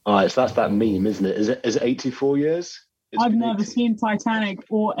 All right, so that's that meme, isn't it? Is it 84 years? I've never seen Titanic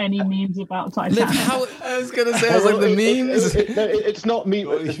or any memes about Titanic. I was going to say, I was like, the memes. It's not meme.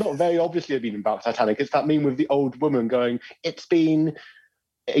 It's not very obviously a meme about Titanic. It's that meme with the old woman going, it's been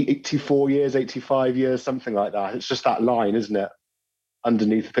 84 years, 85 years, something like that. It's just that line, isn't it?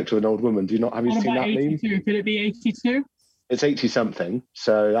 Underneath the picture of an old woman. Have you seen that 82? meme? Could it be 82? It's 80 something.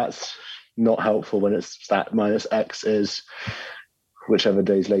 So that's not helpful when it's that minus X is whichever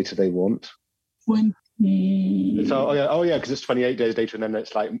days later they want. 20. So, because it's 28 days later and then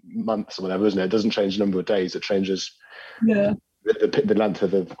it's like months or whatever, isn't it? It doesn't change the number of days. It changes the length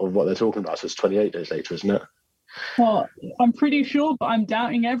of what they're talking about. So it's 28 days later, isn't it? Well, I'm pretty sure, but I'm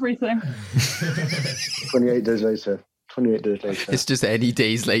doubting everything. 28 days later. 28 days later. It's just any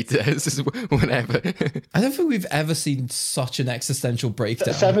days later. It's just whenever. I don't think we've ever seen such an existential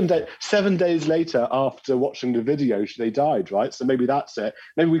breakdown. 7 days later after watching the video, they died, right? So maybe that's it.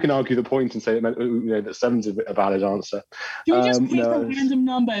 Maybe we can argue the point and say that 7's a valid answer. Do we just pick a random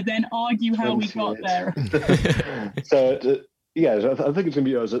number, then argue how we got there? So, I think it's going to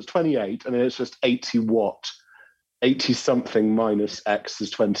be yours. It's 28, and then it's just 80 what? 80 something minus X is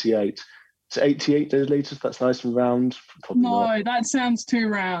 28. So 88 days later, that's nice and round. Probably not. That sounds too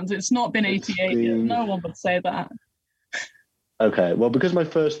round. It's not been 88 yet. No one would say that. Okay, well, because my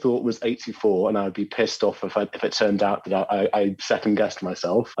first thought was 84, and I'd be pissed off if it turned out that I second-guessed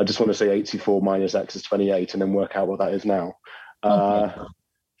myself. I just want to say 84 minus X is 28 and then work out what that is now. Okay.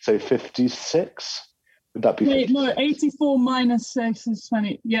 So 56? Would that be 56? No, 84 minus X is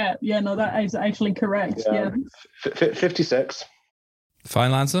 20. Yeah, no, that is actually correct. Yeah. 56.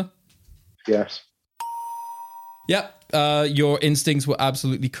 Final answer? Yes. Yep. Your instincts were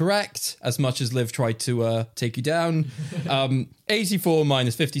absolutely correct, as much as Liv tried to take you down. 84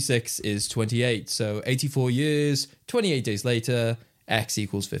 minus 56 is 28. So 84 years, 28 days later, X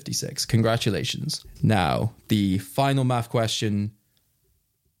equals 56. Congratulations. Now, the final math question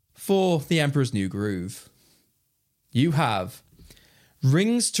for The Emperor's New Groove. You have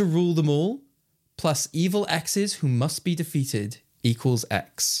rings to rule them all, plus evil X's who must be defeated equals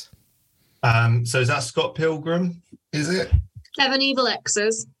X. So is that Scott Pilgrim? Is it? 7 evil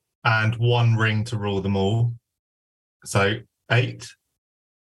X's. And 1 ring to rule them all. So 8.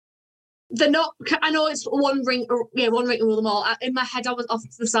 They're not. I know it's 1 ring. 1 ring to rule them all. In my head, I was off to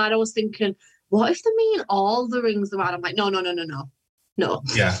the side. I was thinking, what if they mean all the rings around? I'm like, no.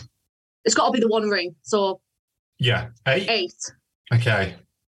 Yeah. It's got to be the 1 ring. So. Yeah. 8. 8. Okay.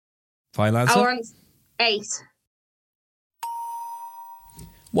 Final answer. 8.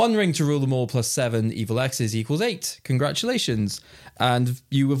 1 ring to rule them all plus 7 evil X's equals 8. Congratulations. And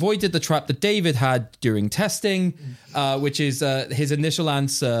you avoided the trap that David had during testing, which is his initial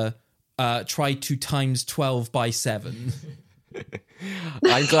answer, try to times 12 by 7.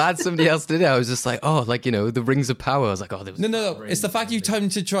 I'm glad somebody else did it. I was just like, oh, like, you know, the rings of power. I was like, oh, there was No. It's the fact you time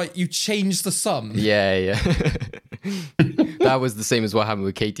to try, you changed the sum. Yeah. That was the same as what happened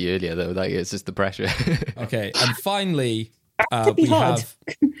with Katie earlier, though. Like, it's just the pressure. Okay, and finally,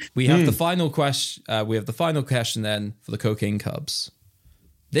 we have the final question. We have the final question then for the Cocaine Cubs.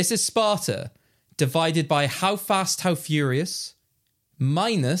 This is Sparta divided by How Fast, How Furious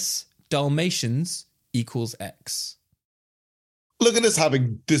minus Dalmatians equals X. Look at us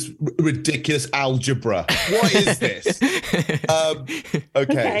having this ridiculous algebra. What is this?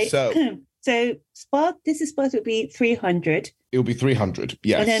 Okay, so this is Sparta would be 300. It'll be 300,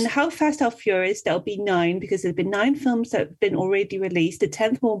 yes. And then How Fast, How Furious, that'll be 9 because there's been 9 films that have been already released. The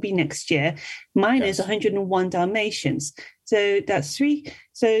 10th one will be next year. Minus 101 Dalmatians. So that's 3.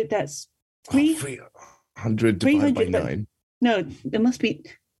 So that's 300 divided by 9. No, there must be.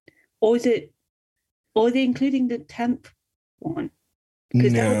 Or is it? Or are they including the 10th one?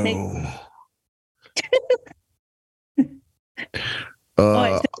 Because that would make.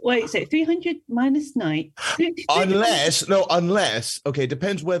 So 300 minus 9. Unless, okay, it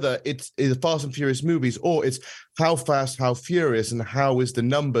depends whether it's Fast and Furious movies or it's How Fast, How Furious, and how is the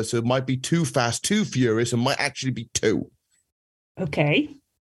number. So it might be Too Fast, Too Furious, and might actually be 2. Okay.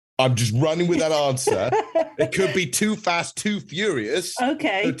 I'm just running with that answer. It could be Too Fast, Too Furious.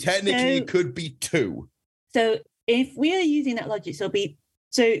 Okay. So technically it could be 2. So if we are using that logic, so it'll be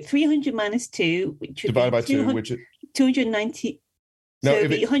 300 minus 2, which would divided by 200, 2, which is 290. No, so it'll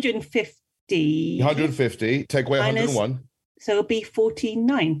be 150. 150. Take away 101. So it'll be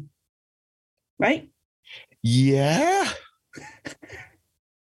 49. Right? Yeah.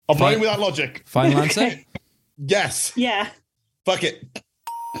 I'm running with that logic. Final answer? Okay. Yes. Yeah. Fuck it.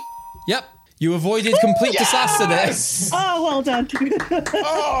 Yep. You avoided complete disaster there. Oh, well done.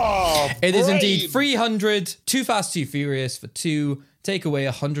 It is indeed 300, Too Fast, Too Furious for 2, take away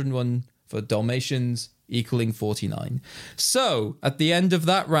 101 for Dalmatians, equaling 49. So, at the end of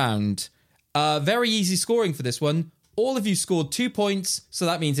that round, very easy scoring for this one. All of you scored 2 points, so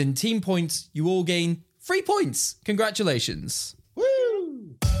that means in team points, you all gain 3 points. Congratulations.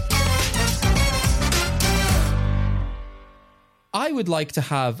 I would like to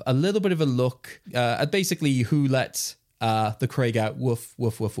have a little bit of a look at basically who let the Craig out. Woof,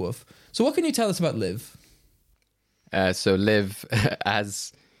 woof, woof, woof. So what can you tell us about Liv? So Liv,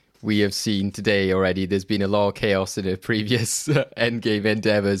 as we have seen today already, there's been a lot of chaos in her previous endgame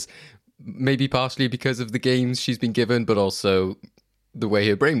endeavors, maybe partially because of the games she's been given, but also the way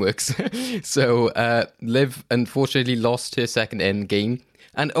her brain works. So Liv unfortunately lost her second endgame.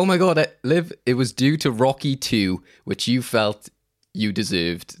 And oh my god, Liv, it was due to Rocky 2, which you felt you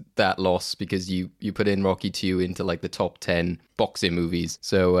deserved that loss because you put in Rocky 2 into like the top 10 boxing movies.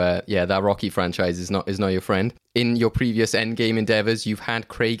 So yeah, that Rocky franchise is not your friend. In your previous endgame endeavors, you've had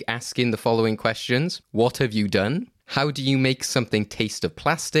Craig asking the following questions. What have you done? How do you make something taste of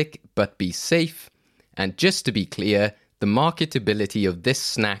plastic but be safe? And just to be clear, the marketability of this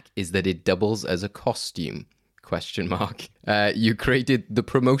snack is that it doubles as a costume. ? You created the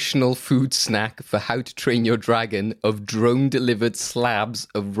promotional food snack for How to Train Your Dragon of drone-delivered slabs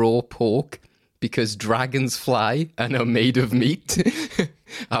of raw pork because dragons fly and are made of meat.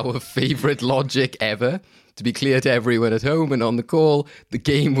 Our favorite logic ever. To be clear to everyone at home and on the call, the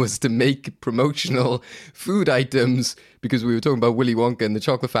game was to make promotional food items because we were talking about Willy Wonka and the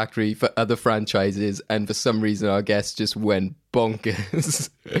Chocolate Factory for other franchises, and for some reason our guests just went bonkers.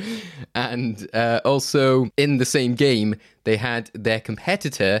 And also in the same game, they had their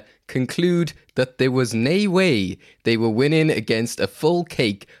competitor conclude that there was no way they were winning against a full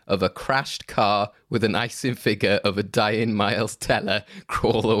cake of a crashed car with an icing figure of a dying Miles Teller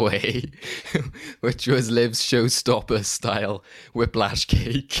crawl away, which was Liv's showstopper style whiplash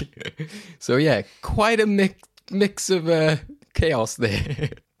cake. So yeah, quite a mix of chaos there.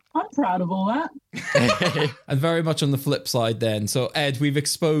 I'm proud of all that. And very much on the flip side then. So Ed, we've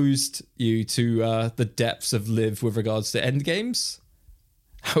exposed you to the depths of Liv with regards to endgames.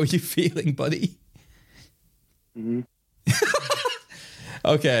 How are you feeling, buddy? Mm-hmm.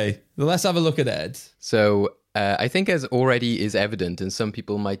 Okay, well, let's have a look at Ed. So I think as already is evident, and some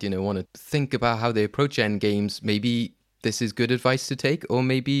people might, want to think about how they approach endgames, maybe this is good advice to take, or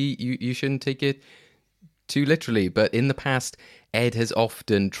maybe you shouldn't take it too literally. But in the past, Ed has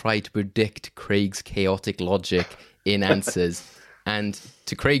often tried to predict Craig's chaotic logic in answers, and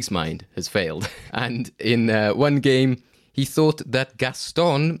to Craig's mind has failed. And in one game, He thought that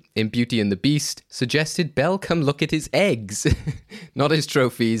Gaston in Beauty and the Beast suggested Belle come look at his eggs, not his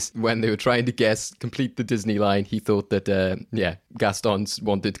trophies. When they were trying to complete the Disney line, he thought that, Gaston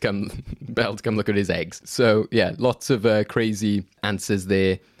wanted Belle to come look at his eggs. So, yeah, lots of crazy answers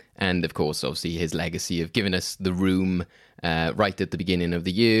there. And, of course, obviously his legacy of giving us The Room right at the beginning of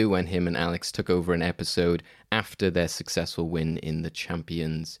the year when him and Alex took over an episode after their successful win in the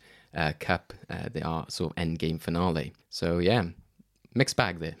Champions Cup, their sort of endgame finale. So, yeah, mixed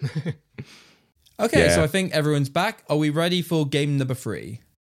bag there. Okay, so I think everyone's back. Are we ready for game number 3?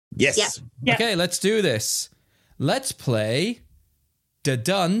 Yes. Yeah. Okay, let's do this. Let's play Da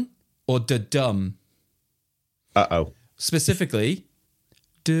Dun or Da Dum. Uh-oh. Specifically,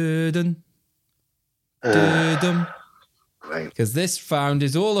 Da Dun. Da Dum. Because this round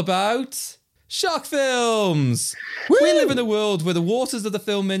is all about shark films. Woo! We live in a world where the waters of the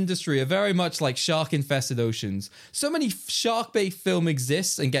film industry are very much like shark-infested oceans. So many shark-based film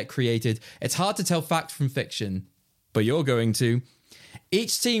exists and get created, it's hard to tell fact from fiction. But you're going to.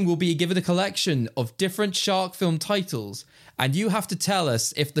 Each team will be given a collection of different shark film titles, and you have to tell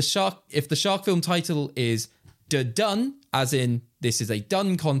us if the shark film title is Da Dun, as in this is a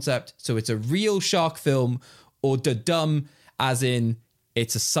done concept, so it's a real shark film, or Da Dum, as in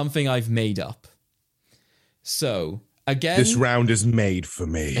it's something I've made up. So, again... This round is made for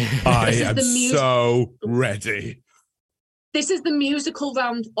me. I am so ready. This is the musical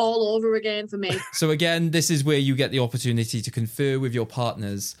round all over again for me. So again, this is where you get the opportunity to confer with your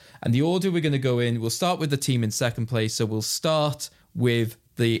partners. And the order we're going to go in, we'll start with the team in second place. So we'll start with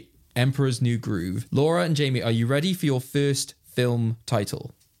the Emperor's New Groove. Laura and Jamie, are you ready for your first film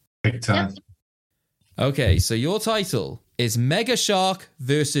title? Big time. Okay, so your title is Mega Shark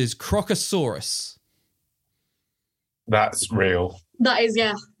versus Crocosaurus. That's real. That is,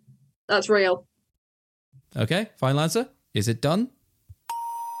 yeah. That's real. Okay, final answer. Is it done?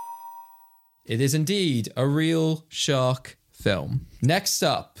 It is indeed a real shark film. Next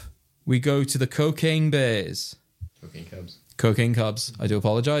up, we go to the Cocaine Bears. Cocaine Cubs. I do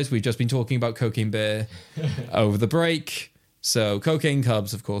apologize. We've just been talking about Cocaine Bear over the break. So, Cocaine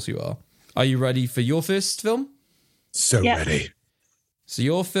Cubs, of course you are. Are you ready for your first film? So ready. So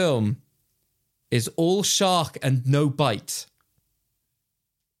your film is all shark and no bite.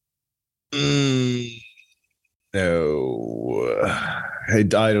 No, I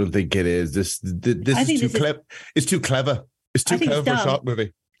don't think it is. This is too clever. It's too clever. It's too clever for a shark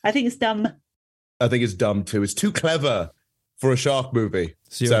movie. I think it's dumb. I think it's dumb too. It's too clever for a shark movie.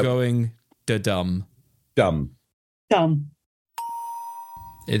 So you're going Da Dum. Dumb.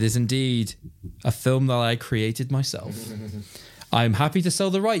 It is indeed a film that I created myself. I'm happy to sell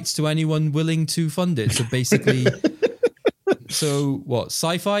the rights to anyone willing to fund it. So basically,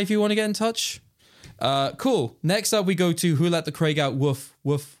 sci-fi if you want to get in touch? Cool. Next up, we go to Who Let the Craig Out? Woof,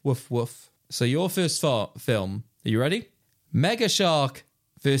 woof, woof, woof. So your first film. Are you ready? Mega Shark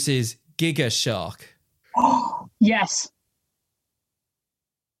versus Giga Shark. Yes.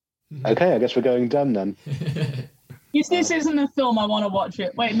 Okay, I guess we're going done then. If this isn't a film, I want to watch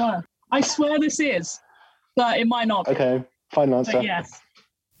it. Wait, no. I swear this is, but it might not be. Okay, final answer. But yes.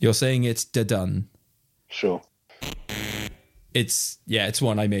 You're saying it's Da Dun. Sure. It's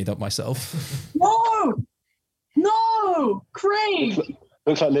one I made up myself. No, Craig.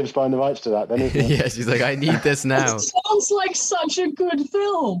 Looks like Liv's buying the rights to that then, isn't it? Yeah, she's like, I need this now. It sounds like such a good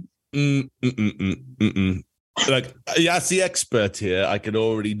film. Like, as the expert here, I can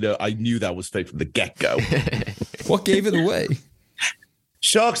already know. I knew that was fake from the get-go. What gave it away?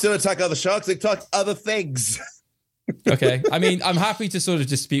 Sharks don't attack other sharks; they attack other things. Okay, I mean, I'm happy to sort of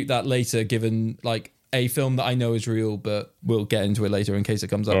dispute that later, given like a film that I know is real, but we'll get into it later in case it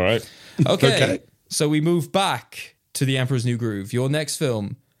comes up. All right. Okay. So we move back to The Emperor's New Groove. Your next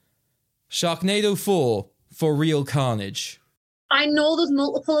film, Sharknado 4 for Real Carnage. I know there's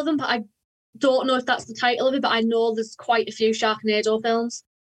multiple of them, but I don't know if that's the title of it, but I know there's quite a few Sharknado films.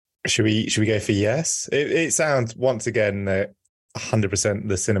 Should we go for yes? It sounds, once again, 100%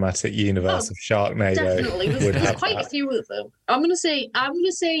 the cinematic universe of Sharknado. Definitely. There's quite a few of them. I'm gonna say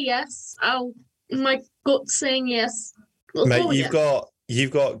yes. My gut's saying yes. Mate, you've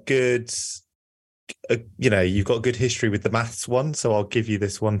got good you've got good history with the maths one, so I'll give you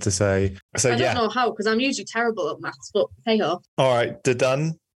this one to say. So I don't know how, because I'm usually terrible at maths, but hey ho. All right, Da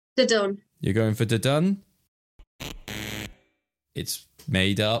Dun. Da Dun. You're going for Da Dun? It's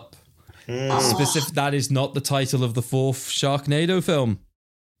made up. That is not the title of the fourth Sharknado film.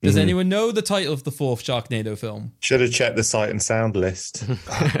 Does anyone know the title of the fourth Sharknado film? Should have checked the sight and sound list.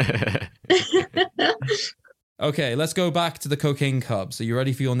 Okay, let's go back to the Cocaine Cubs. Are you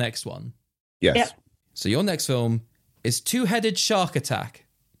ready for your next one? Yes. Yep. So your next film is Two-Headed Shark Attack.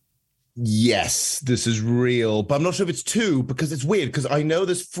 Yes, this is real, but I'm not sure if it's two because it's weird because I know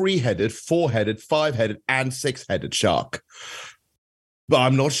there's 3-headed, 4-headed, 5-headed, and 6-headed shark. But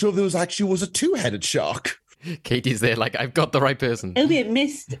I'm not sure if there was a 2-headed shark. Katie's there like, I've got the right person. It would be a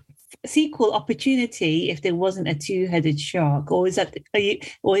missed sequel opportunity if there wasn't a 2-headed shark, or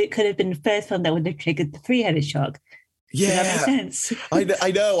or it could have been the first one that would have triggered the 3-headed shark. Yeah, does that make sense? I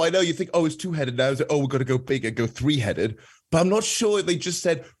know. You think, oh, it's 2-headed now. It's like, oh, we've got to go big and go 3-headed. But I'm not sure if they just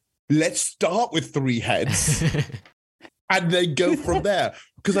said, let's start with 3 heads and then go from there.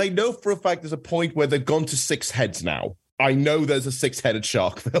 Because I know for a fact there's a point where they've gone to 6 heads now. I know there's a 6-headed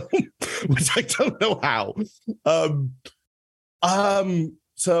shark film, which I don't know how.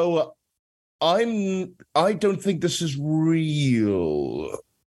 So I don't think this is real.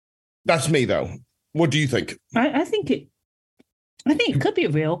 That's me though. What do you think? I think it could be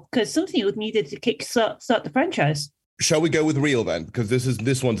real because something would needed to kickstart the franchise. Shall we go with real then? Because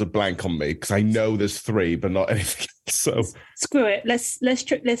this one's a blank on me because I know there's 3, but not anything else. So screw it. Let's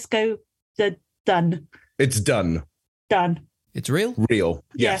go. Done. It's done. Done. It's real? Real.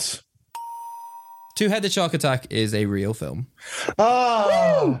 Yes. Two-Headed Shark Attack is a real film.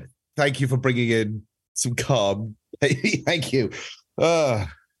 Thank you for bringing in some calm. Thank you.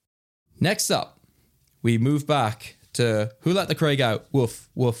 Next up, we move back to Who Let the Craig Out? Woof,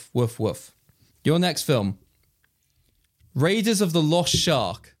 woof, woof, woof. Your next film, Raiders of the Lost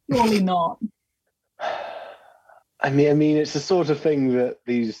Shark. Surely not. I mean, it's the sort of thing that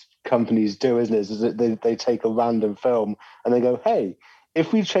these companies do, isn't it? Is that they take a random film and they go, hey,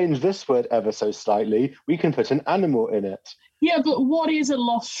 if we change this word ever so slightly, we can put an animal in it. Yeah, but what is a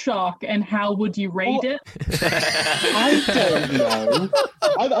lost shark and how would you rate it? I don't know.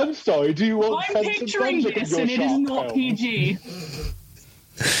 I'm sorry, do you want I'm picturing this and it is not PG.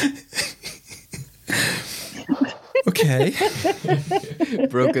 Okay.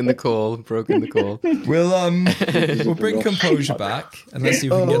 Broken the call. We'll bring composure back and let's see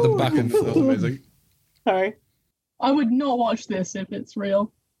if we can get them back on full. Amazing. Sorry. I would not watch this if it's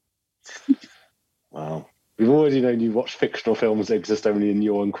real. Wow. We've already known you watch fictional films that exist only in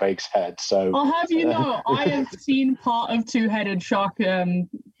your and Craig's head, so... I'll have you know, I have seen part of Two-Headed Shark film.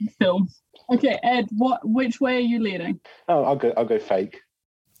 Okay, Ed, which way are you leaning? Oh, I'll go fake.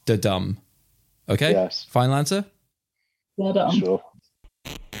 The dumb. Okay? Yes. Final answer? The dumb. Sure.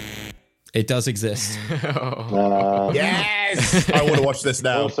 It does exist. Yes! I want to watch this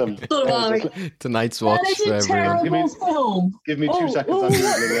now. Awesome. Tonight's watch. That is a terrible film. Give me 2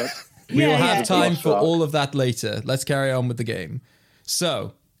 seconds. We will have time for all of that later. Let's carry on with the game.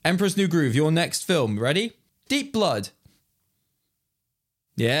 So, Emperor's New Groove, your next film. Ready? Deep Blood.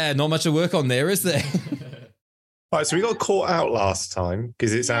 Yeah, not much to work on there, is there? Right, so we got caught out last time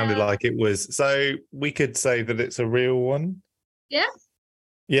because it sounded like it was. So we could say that it's a real one. Yeah.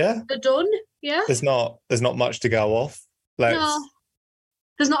 Yeah. They're done. Yeah. There's not much to go off. No.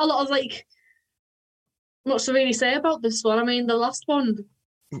 There's not a lot of much to really say about this one. I mean, the last one.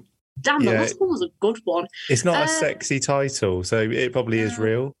 Damn, the last one was a good one. It's not a sexy title, so it probably is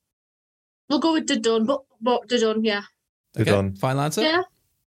real. We'll go with The Done, but The Done, yeah. The Done. Final answer? Yeah.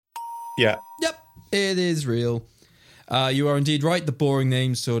 Yeah. Yep, it is real. You are indeed right. The boring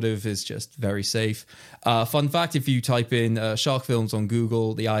name sort of is just very safe. Fun fact, if you type in shark films on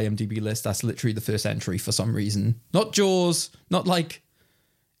Google, the IMDb list, that's literally the first entry for some reason. Not Jaws, not like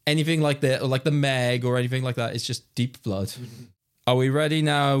anything like that, or like The Meg or anything like that. It's just Deep Blood. Are we ready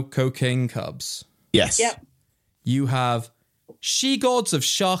now, Cocaine Cubs? Yes. Yep. You have She Gods of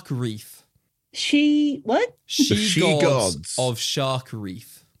Shark Reef. What? She Gods of Shark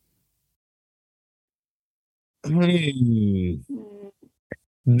Reef.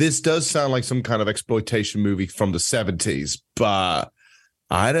 This does sound like some kind of exploitation movie from the 70s, but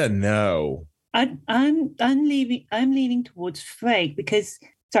I don't know. I'm leaning towards Frank because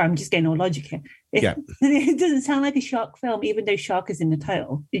sorry, I'm just getting all logic here. It doesn't sound like a shark film, even though shark is in the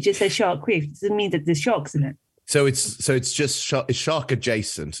title. It just says Shark Reef. It doesn't mean that there's sharks in it. So it's just shark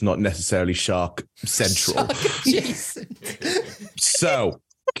adjacent, not necessarily shark central. Shark adjacent. So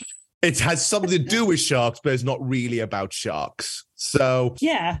it has something to do with sharks, but it's not really about sharks. So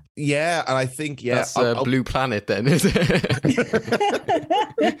yeah, and I think that's Blue Planet then, is it?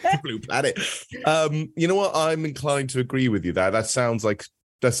 Blue Planet. You know what? I'm inclined to agree with you there. That sounds like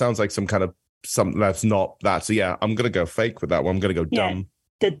some kind of something that's not that. So yeah, I'm gonna go fake with that one. I'm gonna go dumb.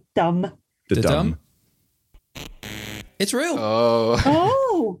 The dumb. The dumb. It's real.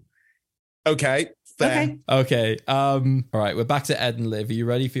 Oh. Okay. Fair. Okay. All right, we're back to Ed and Liv. Are you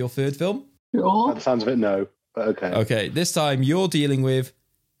ready for your third film? Sure. By the sounds of it, no. But okay. Okay. This time you're dealing with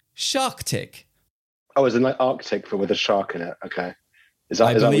Shark Tick. Oh, it's an Arctic film with a shark in it. Okay.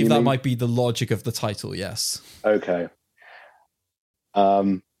 I believe that might be the logic of the title, yes. Okay.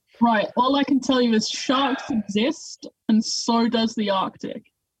 Right. All I can tell you is sharks exist, and so does the Arctic.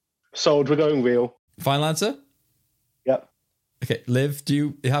 Sold. We're going real. Final answer? Yep. Okay, Liv, do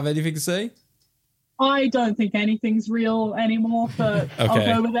you have anything to say? I don't think anything's real anymore, but Okay.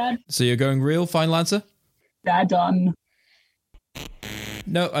 I'll go with that. So you're going real? Final answer? They're done.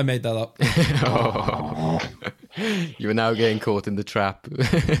 No, I made that up. Oh. You are now getting caught in the trap.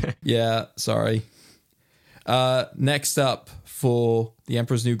 Yeah, sorry. Next up for The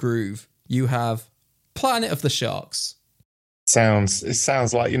Emperor's New Groove, you have Planet of the Sharks. It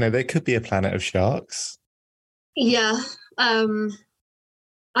sounds like, there could be a planet of sharks. Yeah. I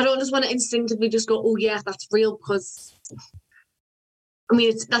don't just want to instinctively just go, oh yeah, that's real, because I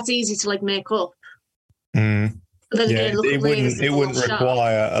mean that's easy to like make up. Mm. But then again, look at Ray, it wouldn't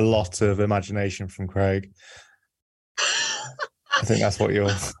require a lot of imagination from Craig. I think that's what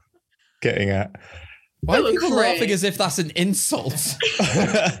you're getting at. Why are people laughing as if that's an insult?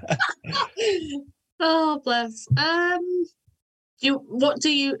 Oh bless. Are you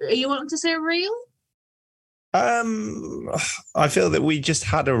wanting to say real? I feel that we just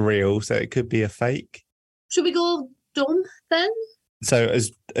had a real, so it could be a fake. Should we go dumb then? So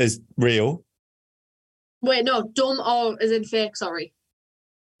as real. Wait, no, dumb or as in fake, sorry.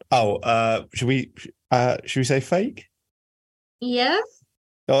 Oh, should we say fake? Yeah.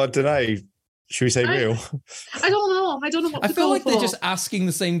 Oh, I don't know. Should we say real? I don't know. I don't know what I to feel go like for. they're just asking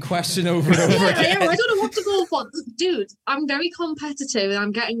the same question over and over again. I don't know what to go for. Dude, I'm very competitive and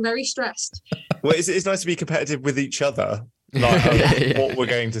I'm getting very stressed. Well, it's nice to be competitive with each other, like what we're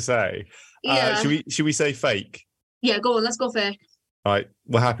going to say. Yeah. Should we say fake? Yeah, go on, let's go fake. All right,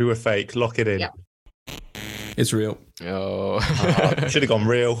 we're happy with fake. Lock it in. Yeah. It's real. Oh. Should have gone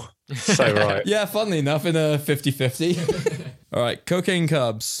real. So right. Yeah, funnily enough, in a 50-50. All right, Cocaine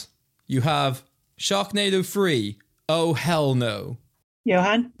Cubs. You have Sharknado 3. Oh, hell no.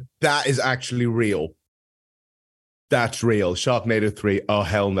 Johan? That is actually real. That's real. Sharknado 3. Oh,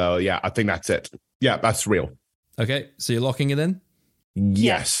 hell no. Yeah, I think that's it. Yeah, that's real. Okay, so you're locking it in?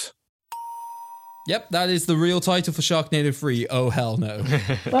 Yes. Yep, that is the real title for Sharknado 3. Oh, hell no.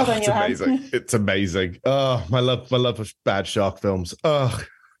 Well done, It's Johan. amazing. It's amazing. Oh, my love of bad shark films. Oh.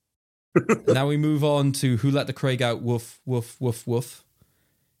 Now we move on to Who Let the Craig Out? Woof, woof, woof, woof.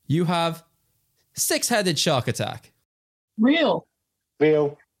 You have Six-Headed Shark Attack. Real.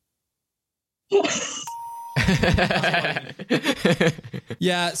 Real.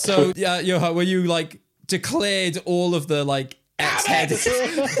 Yeah, so Johan, were you like declared all of the like X-headed?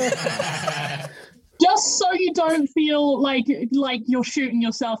 Just so you don't feel like you're shooting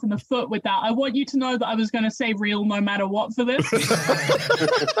yourself in the foot with that, I want you to know that I was going to say real no matter what for this.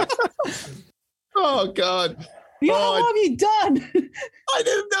 Oh, God. What have you done? I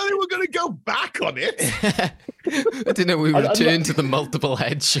didn't know they were going to go back on it. I didn't know we returned to the multiple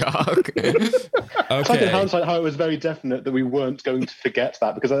head shark. It's like in hindsight how it was very definite that we weren't going to forget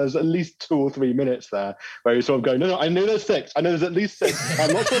that, because there's at least 2 or 3 minutes there where you're sort of going, no, I know there's 6. I know there's at least 6.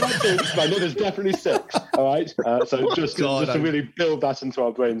 I'm not sure about 6, but I know there's definitely 6. All right. So just to really build that into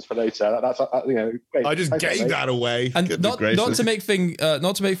our brains for later. That's great. I just gave that away. And not to make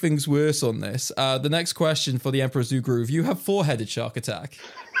things worse on this, the next question for the Emperor's New Groove, you have 4-headed shark attack.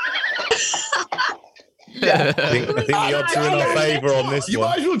 Yeah. I think the odds are in our favour on this You one.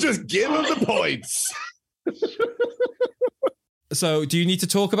 might as well just give them the points. So, do you need to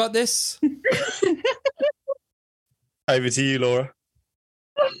talk about this? Over to you, Laura.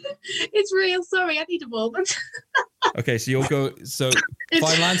 It's real. Sorry, I need a moment. Okay, so you'll go. So,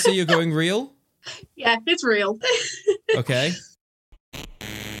 final answer, you're going real? Yeah, it's real. Okay.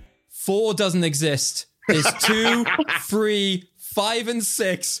 4 doesn't exist. There's 2, 3, 5, and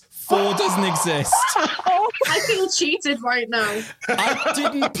 6. 4 doesn't exist. I feel cheated right now. I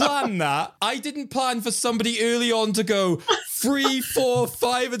didn't plan that. I didn't plan for somebody early on to go 3, 4,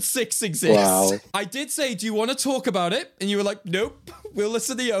 5, and 6 exist. Wow. I did say, do you want to talk about it? And you were like, nope, we'll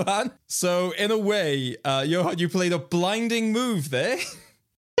listen to Johan. So in a way, Johan, you played a blinding move there.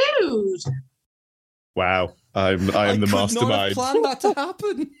 Dude. Wow. I am the mastermind. I could not have planned that to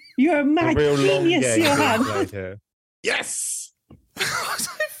happen. You're a mad Real long genius, game Johan. played here. Yes. I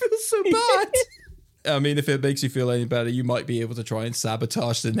feel so bad. I mean, if it makes you feel any better, you might be able to try and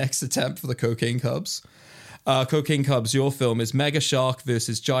sabotage the next attempt for the Cocaine Cubs. Cocaine Cubs, your film is Mega Shark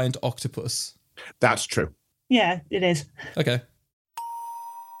versus Giant Octopus. That's true. Yeah, it is. Okay.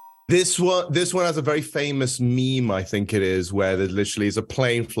 This one has a very famous meme, I think it is, where there literally is a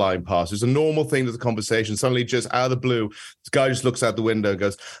plane flying past. It's a normal thing to the conversation. Suddenly, just out of the blue, this guy just looks out the window and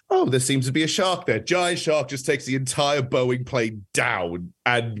goes, "Oh, there seems to be a shark there." Giant shark just takes the entire Boeing plane down,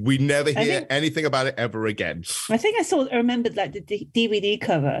 and we never hear anything about it ever again. I think I remembered like the DVD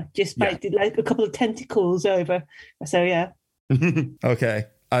cover, just like a couple of tentacles over. So yeah. Okay,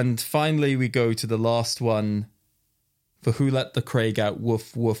 and finally we go to the last one. For Who Let the Craig Out?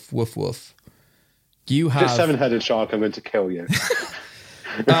 Woof, woof, woof, woof. You have... This 7-headed shark, I'm going to kill you.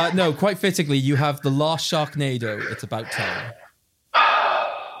 No, quite fittingly, you have The Last Sharknado. It's about time.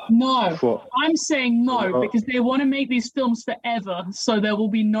 No. What? I'm saying no, because they want to make these films forever, so there will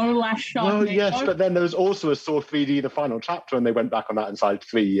be no Last Sharknado. Oh, yes, but then there was also a Saw 3D, the final chapter, and they went back on that inside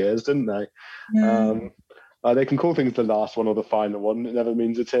 3 years, didn't they? Yeah. They can call things the last one or the final one. It never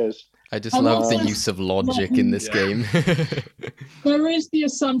means it is. I just love the use of logic in this game. There is the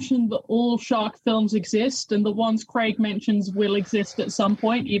assumption that all shark films exist, and the ones Craig mentions will exist at some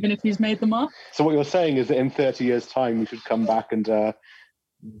point, even if he's made them up. So what you're saying is that in 30 years' time, we should come back and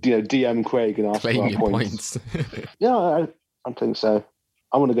DM Craig and ask Claim for our your points. points. I think so.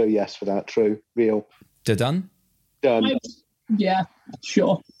 I want to go yes for that. True. Real. Done? Done. Yeah,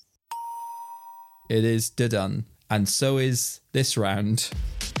 sure. It is done. And so is this round.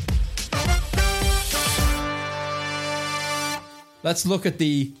 Let's look at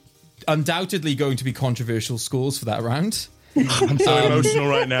the undoubtedly going to be controversial scores for that round. I'm so emotional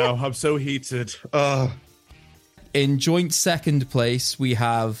right now. I'm so heated. In joint second place, we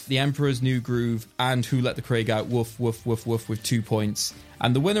have The Emperor's New Groove and Who Let the Craig Out? Woof, woof, woof, woof with 2 points.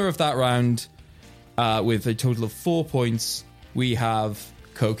 And the winner of that round, with a total of 4 points, we have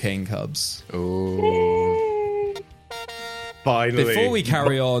Cocaine Cubs. Oh. Finally. Before we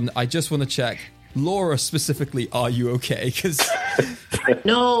carry on, I just want to check. Laura specifically, are you okay? Because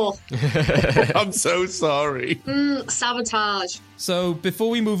No. I'm so sorry. Sabotage. So before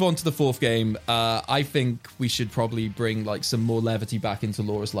we move on to the fourth game, I think we should probably bring like some more levity back into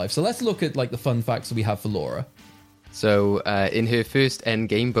Laura's life. So let's look at like the fun facts that we have for Laura. So in her first end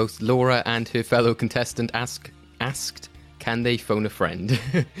game, both Laura and her fellow contestant asked, can they phone a friend?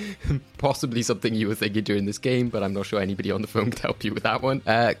 Possibly something you were thinking during this game, but I'm not sure anybody on the phone could help you with that one.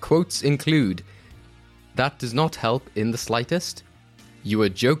 Quotes include, "That does not help in the slightest," "You were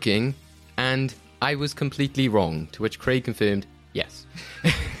joking," and "I was completely wrong," to which Craig confirmed, yes.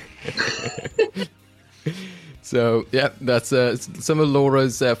 So, yeah, that's some of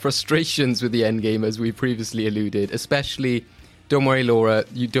Laura's frustrations with the endgame, as we previously alluded. Especially, don't worry, Laura,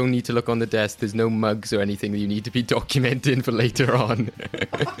 you don't need to look on the desk. There's no mugs or anything that you need to be documenting for later on.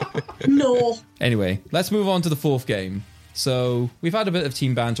 No. Anyway, let's move on to the fourth game. So, we've had a bit of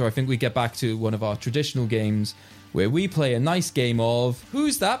team banter. I think we get back to one of our traditional games where we play a nice game of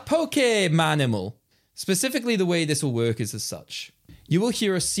Who's That Pokemanimal? Specifically, the way this will work is as such. You will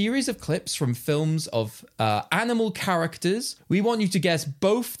hear a series of clips from films of animal characters. We want you to guess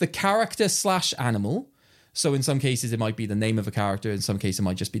both the character / animal. So in some cases, it might be the name of a character. In some cases, it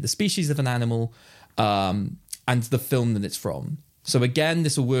might just be the species of an animal and the film that it's from. So again,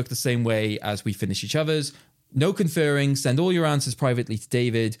 this will work the same way as we finish each other's. No conferring. Send all your answers privately to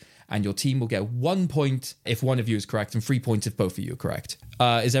David, and your team will get 1 point if one of you is correct and 3 points if both of you are correct.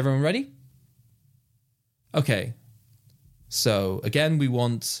 Is everyone ready? Okay. So again, we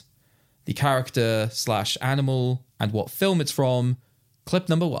want the character / animal and what film it's from. Clip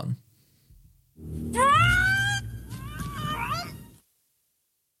number 1.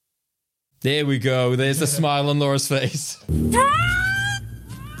 There we go. There's the smile on Laura's face.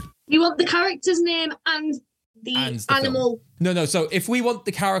 You want the character's name and the animal. Film. No. So if we want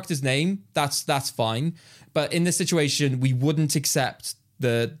the character's name, that's fine. But in this situation, we wouldn't accept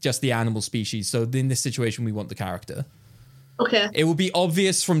just the animal species. So in this situation, we want the character. Okay. It will be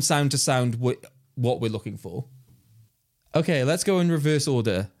obvious from sound to sound what we're looking for. Okay, let's go in reverse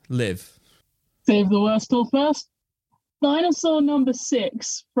order. Liv. Save the worst till first. Dinosaur number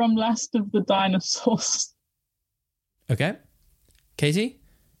 6 from Last of the Dinosaurs. Okay. Katie?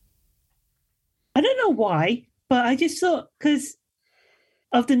 I don't know why, but I just thought because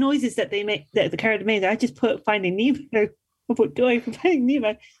of the noises that they make, that the character made, I just put Finding Nemo. I put Dory from Finding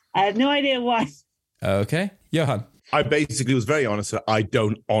Nemo. I have no idea why. Okay. Johan. I basically was very honest. I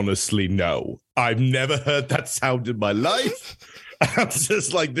don't honestly know. I've never heard that sound in my life. I'm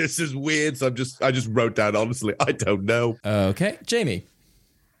just like, this is weird. So I just wrote down, honestly, I don't know. Okay. Jamie.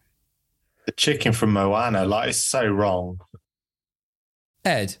 The chicken from Moana, like, it's so wrong.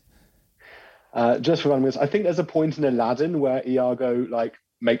 Ed. Just for one minute, I think there's a point in Aladdin where Iago like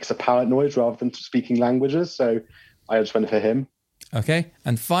makes a parrot noise rather than speaking languages. So I just went for him. Okay.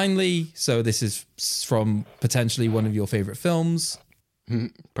 And finally, so this is from potentially one of your favorite films.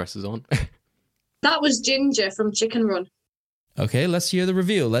 Presses on. That was Ginger from Chicken Run. Okay, let's hear the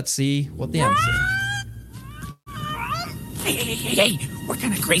reveal. Let's see what the answer. Hey, what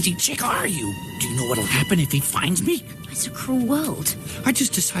kind of crazy chick are you? Do you know what'll happen if he finds me? It's a cruel world. I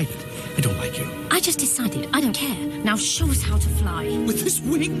just decided I don't like you. I just decided I don't care. Now show us how to fly. With this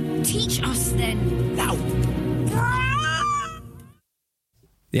wing? Teach us then. Now.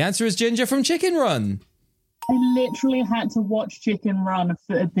 The answer is Ginger from Chicken Run. I literally had to watch Chicken Run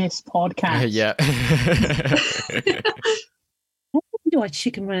for this podcast. Yeah. I haven't watched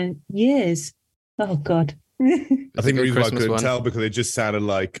Chicken Run in years. Oh, God. I think the reason I couldn't one. tell because it just sounded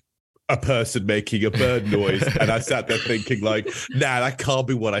like a person making a bird noise. And I sat there thinking like, nah, that can't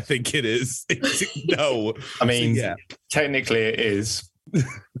be what I think it is. No. I mean, technically it is.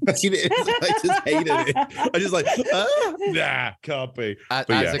 I just hated it. I just like, nah, can't be.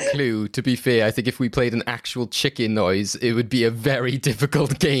 As a clue, to be fair, I think if we played an actual chicken noise, it would be a very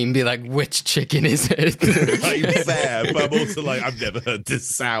difficult game. Be like, which chicken is it? Like, fair, but I'm also like, I've never heard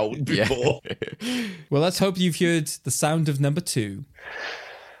this sound before. Yeah. Well, let's hope you've heard the sound of number 2.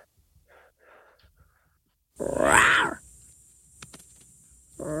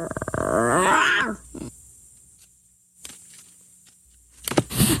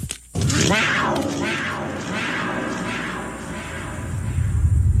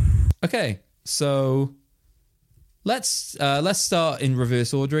 Okay, so let's start in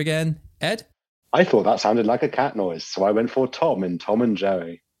reverse order again. Ed? I thought that sounded like a cat noise, so I went for Tom in Tom and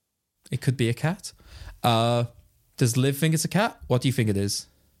Jerry. It could be a cat. Does Liv think it's a cat? What do you think it is?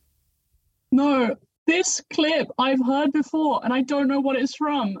 No, this clip I've heard before, and I don't know what it's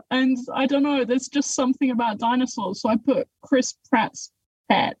from. And I don't know, there's just something about dinosaurs. So I put Chris Pratt's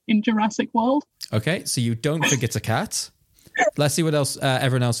pet in Jurassic World. Okay, so you don't think it's a cat. Let's see what else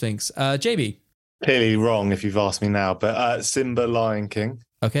everyone else thinks. JB? Clearly wrong if you've asked me now, but Simba Lion King.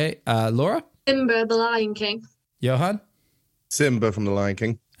 Okay, Laura? Simba the Lion King. Johan? Simba from The Lion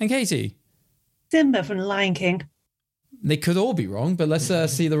King. And Katie? Simba from The Lion King. They could all be wrong, but let's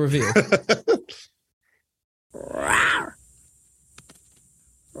see the reveal.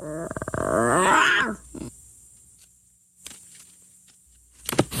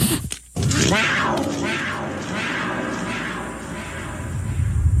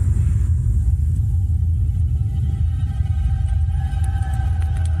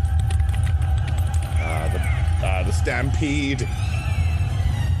 The Stampede.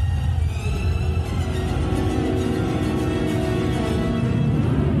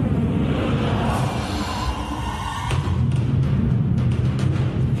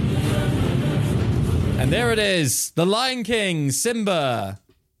 And there it is, The Lion King, Simba.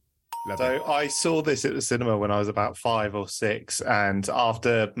 So I saw this at the cinema when I was about 5 or 6, and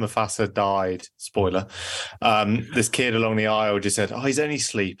after Mufasa died, spoiler, this kid along the aisle just said, "Oh, he's only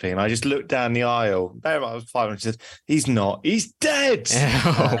sleeping." And I just looked down the aisle. Bear in mind, I was 5, and she said, "He's not. He's dead."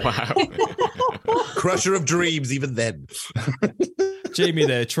 Oh wow! Crusher of dreams. Even then, Jamie,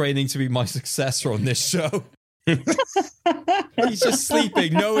 there training to be my successor on this show. He's just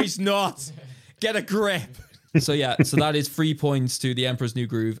sleeping. No, he's not. Get a grip. So that is 3 points to The Emperor's New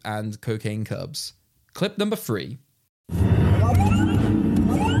Groove and Cocaine Cubs. Clip number 3.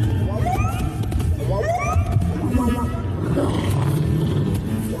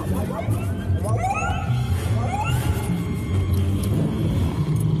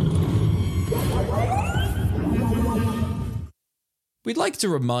 We'd like to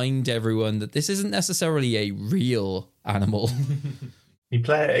remind everyone that this isn't necessarily a real animal. You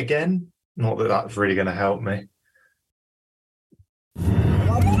play it again? Not that that's really going to help me.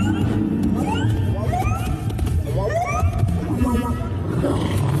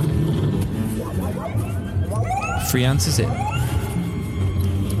 Free answers in.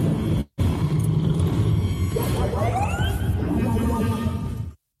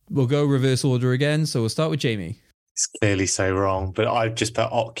 We'll go reverse order again, so we'll start with Jamie. It's clearly so wrong, but I've just put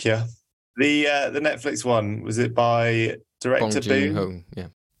Okja. The Netflix one, was it by director Bong Boone? Joon-ho, yeah.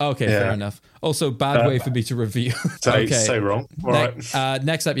 Okay, fair enough. Also, bad way for me to review. So wrong. All right.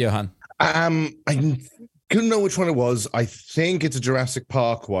 Next up, Johan. I couldn't know which one it was. I think it's a Jurassic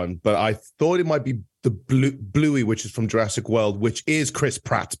Park one, but I thought it might be the Bluey, which is from Jurassic World, which is Chris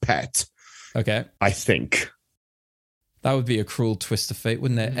Pratt's pet. Okay. I think. That would be a cruel twist of fate,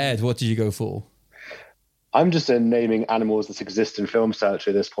 wouldn't it? Ed, what did you go for? I'm just naming animals that exist in film search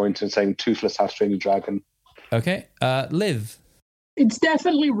at this point and saying Toothless How to Train Your Dragon. Okay. Liv. It's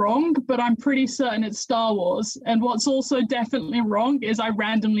definitely wrong, but I'm pretty certain it's Star Wars. And what's also definitely wrong is I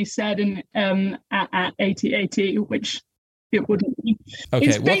randomly said in at AT-AT, which it wouldn't be. Okay,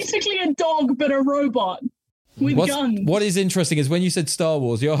 It's basically a dog, but a robot with guns. What is interesting is when you said Star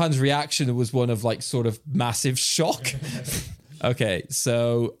Wars, Johan's reaction was one of like sort of massive shock. Okay,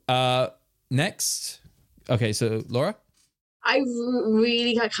 so next. Okay, so Laura? I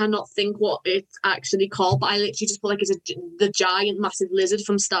really cannot think what it's actually called, but I literally just put like it's the giant massive lizard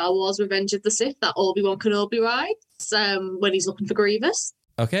from Star Wars Revenge of the Sith that Obi-Wan Kenobi rides when he's looking for Grievous.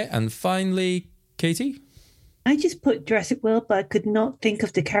 Okay, and finally, Katie? I just put Jurassic World, but I could not think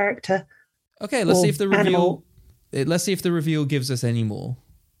of the character. Okay, let's see if the reveal. Animal. Let's see if the reveal gives us any more.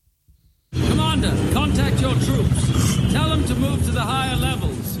 Commander, contact your troops. Tell them to move to the higher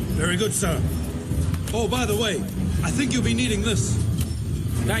levels. Very good, sir. Oh, by the way, I think you'll be needing this.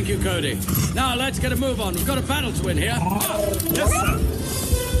 Thank you, Cody. Now let's get a move on. We've got a battle to win here. Yes, sir.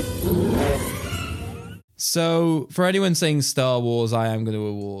 So, for anyone saying Star Wars, I am going to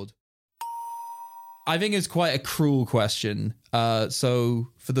award. I think it's quite a cruel question. So,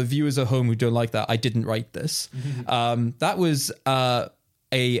 for the viewers at home who don't like that, I didn't write this. That was a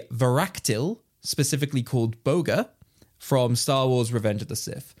Varactyl, specifically called Boga, from Star Wars Revenge of the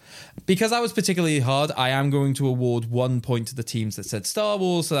Sith. Because that was particularly hard, I am going to award 1 point to the teams that said Star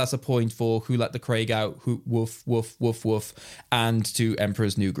Wars, so that's a point for Who Let the Craig Out, Who Woof, Woof, Woof, Woof, and to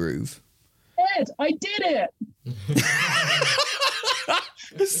Emperor's New Groove. Ed, I did it!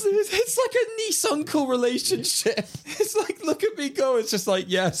 It's like a niece-uncle relationship. It's like, look at me go. It's just like,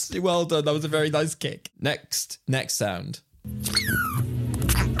 yes, well done. That was a very nice kick. Next sound.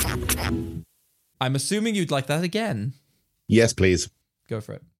 I'm assuming you'd like that again. Yes, please. Go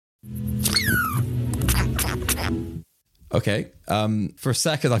for it. Okay. For a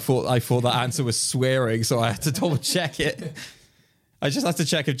second, I thought that answer was swearing, so I had to double check it. I just had to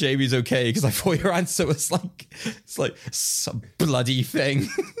check if Jamie's okay because I thought your answer was like it's like some bloody thing.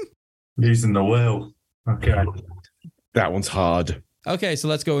 Using the will. Okay. That one's hard. Okay, so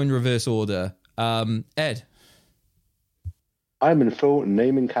let's go in reverse order. Ed. I'm in full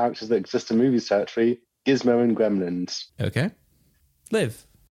naming characters that exist in movie territory. Gizmo and Gremlins. Okay. Liv.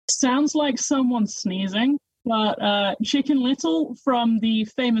 Sounds like someone sneezing, but Chicken Little from the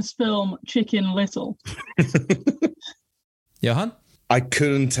famous film Chicken Little. Johan? I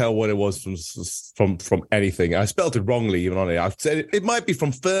couldn't tell what it was from anything. I spelled it wrongly even on it. I've said it might be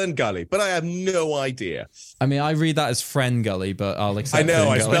from Fern Gully, but I have no idea. I mean, I read that as Friend Gully, but I'll accept I know, Fern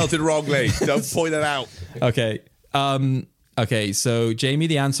I Gully. spelled it wrongly. Don't point it out. Okay. Okay, so Jamie,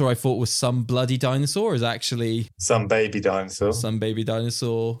 the answer I thought was Some Bloody Dinosaur is actually... Some Baby Dinosaur. Some Baby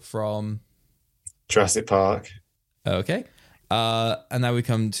Dinosaur from... Jurassic Park. Okay. And now we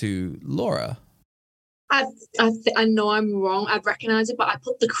come to Laura. I know I'm wrong. I'd recognise it, but I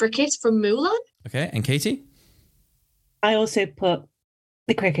put the cricket from Mulan. Okay, and Katie? I also put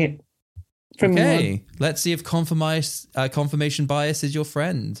the cricket from Mulan. Okay, let's see if confirmation bias is your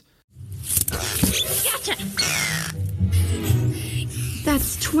friend. Gotcha!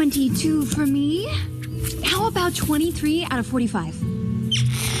 That's 22 for me. How about 23 out of 45?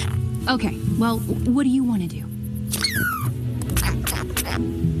 Okay, well, what do you want to do?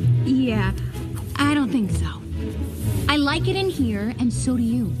 Yeah, I don't think so. I like it in here, and so do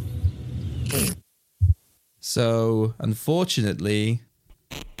you. So, unfortunately,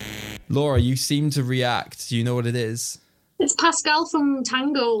 Laura, you seem to react. Do you know what it is? It's Pascal from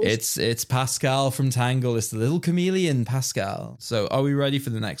Tangled. It's Pascal from Tangled. It's the little chameleon, Pascal. So, are we ready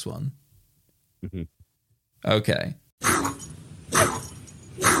for the next one? Mm-hmm. Okay.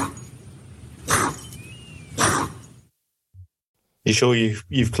 You sure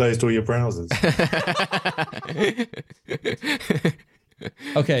you've closed all your browsers?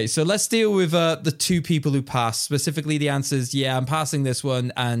 Okay, so let's deal with the two people who passed. Specifically, the answers, yeah, I'm passing this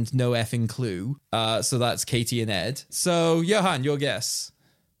one, and no effing clue. So that's Katie and Ed. So, Johan, your guess.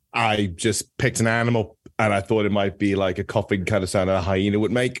 I just picked an animal, and I thought it might be like a coughing kind of sound a hyena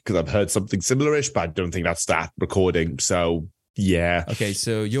would make, because I've heard something similarish, but I don't think that's that recording. So, yeah. Okay,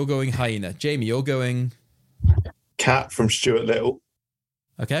 so you're going hyena. Jamie, you're going... Cat from Stuart Little.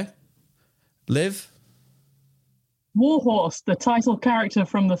 Okay. Liv? Warhorse, the title character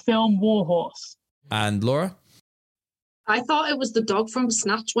from the film Warhorse. And Laura? I thought it was the dog from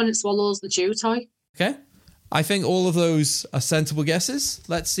Snatch when it swallows the chew toy. Okay. I think all of those are sensible guesses.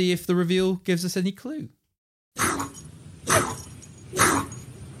 Let's see if the reveal gives us any clue.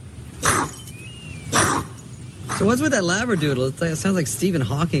 So what's with that labradoodle? It sounds like Stephen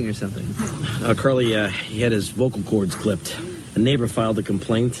Hawking or something. Curly, he had his vocal cords clipped. A neighbor filed a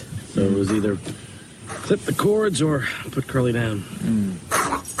complaint, so it was either clip the cords or put Curly down.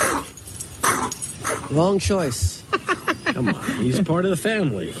 Wrong choice. Come on, he's part of the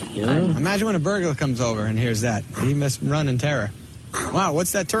family, you know? Imagine when a burglar comes over and hears that. He must run in terror. Wow,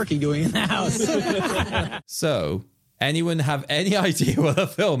 what's that turkey doing in the house? So, anyone have any idea what the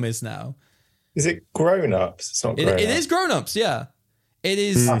film is now? Is it Grown Ups? It's not Grown Ups. It is Grown Ups, yeah. It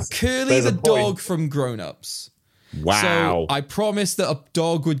is Curly the dog from Grown Ups. Wow. So I promised that a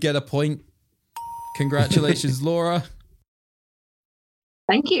dog would get a point. Congratulations, Laura.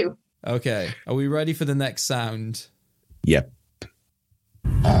 Thank you. Okay. Are we ready for the next sound? Yep.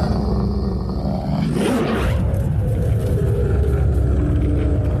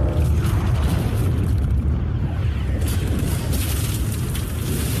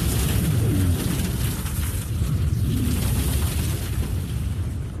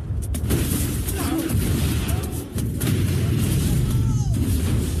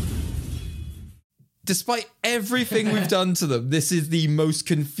 Despite everything we've done to them, this is the most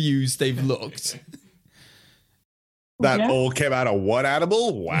confused they've looked. That all came out of one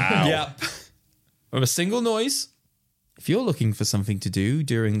animal? Wow. Yep. From a single noise. If you're looking for something to do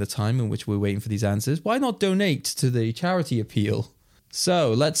during the time in which we're waiting for these answers, why not donate to the charity appeal?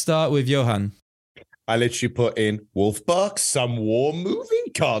 So let's start with Johan. I literally put in Wolfbark, some war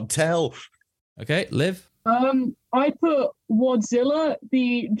movie? Can't tell. Okay, Liv? I put Wadzilla,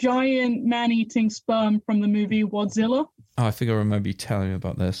 the giant man-eating sperm from the movie Wadzilla. Oh, I think I remember you telling me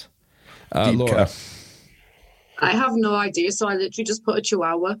about this. Laura? I have no idea, so I literally just put a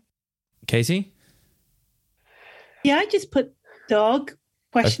chihuahua. Katie? Yeah, I just put dog,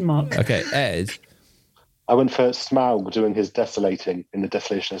 question mark. Okay, Ed? I went for Smaug doing his desolating in the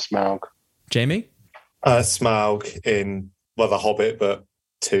Desolation of Smaug. Jamie? Smaug in, The Hobbit, but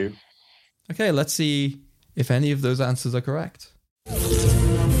 2. Okay, let's see if any of those answers are correct. Good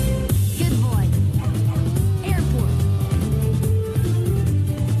boy. Airport.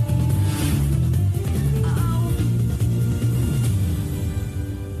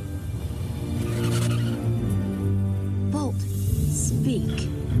 Bolt, speak.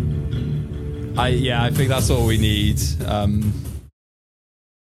 I think that's all we need.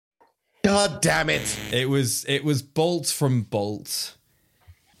 God damn it. It was Bolt from Bolt.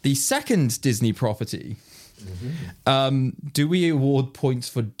 The second Disney property. Do we award points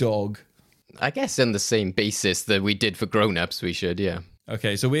for dog? I guess on the same basis that we did for grown-ups, we should, yeah.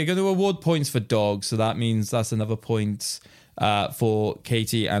 Okay, so we're going to award points for dog, so that means that's another point for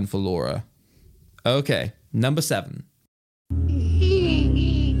Katie and for Laura. Okay, number 7.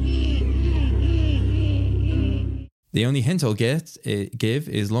 The only hint I'll give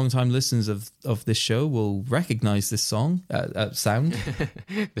is long-time listeners of this show will recognize this song, sound.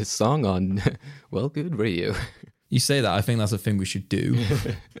 This song on Well Good Radio. You say that, I think that's a thing we should do.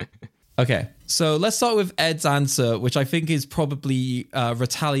 Okay, so let's start with Ed's answer, which I think is probably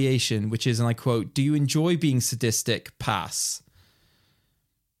retaliation, which is, and I quote, "Do you enjoy being sadistic? Pass."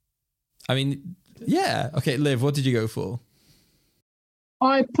 I mean, yeah. Okay, Liv, what did you go for?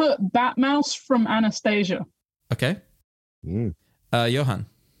 I put Batmouse from Anastasia. Okay. Johan?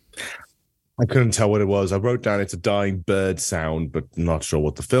 I couldn't tell what it was. I wrote down it's a dying bird sound, but not sure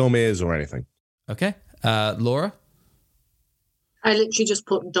what the film is or anything. Okay. Laura? I literally just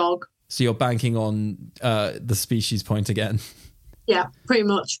put dog. So you're banking on the species point again? Yeah, pretty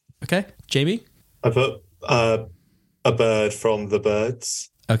much. Okay. Jamie? I put a bird from The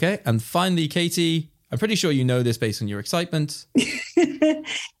Birds. Okay. And finally, Katie, I'm pretty sure you know this based on your excitement.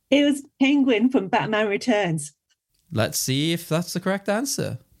 It was Penguin from Batman Returns. Let's see if that's the correct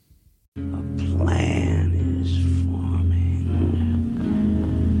answer. Plan is forming.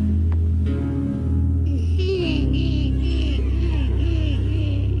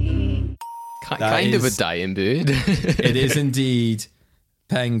 Kind of a dying bird. It is indeed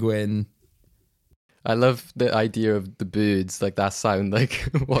Penguin. I love the idea of the birds, like that sound, like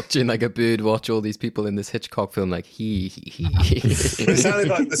watching like a bird watch all these people in this Hitchcock film, like he. It sounded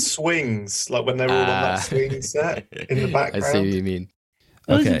like the swings, like when they were all on that swing set in the background. I see what you mean.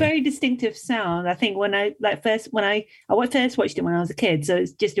 It was a very distinctive sound. I think when I first watched it when I was a kid, so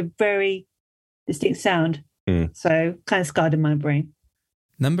it's just a very distinct sound. So kind of scarred in my brain.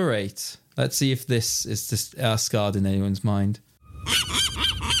 Number 8. Let's see if this is just scarred in anyone's mind.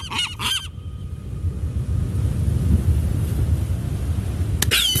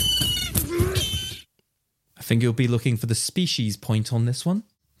 I think you'll be looking for the species point on this one.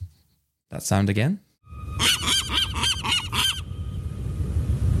 That sound again.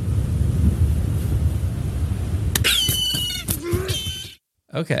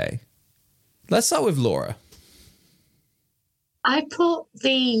 Okay. Let's start with Laura. I put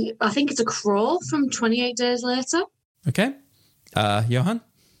I think it's a crow from 28 Days Later. Okay. Johan?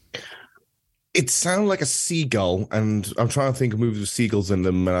 It sounded like a seagull, and I'm trying to think of movies with seagulls in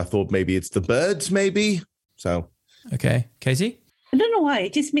them, and I thought maybe it's The Birds, maybe. So, okay, Katie. I don't know why.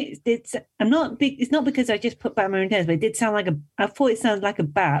 It just makes it's. I'm not big. It's not because I just put Batman Returns, but it did sound like a. I thought it sounded like a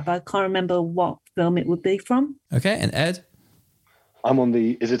bat, but I can't remember what film it would be from. Okay, and Ed. I'm on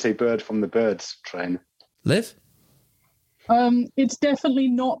the "Is it a bird from the birds" train. Liv. It's definitely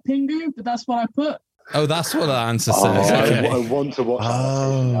not Pingu, but that's what I put. Oh, that's what the answer says. Okay. I want to watch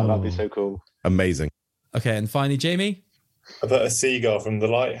that. That'd be so cool. Amazing. Okay, and finally, Jamie. I put a seagull from The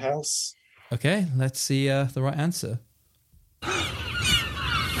Lighthouse. Okay, let's see the right answer.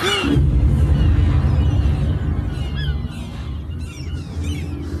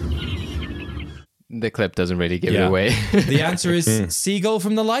 The clip doesn't really give it away. The answer is Seagull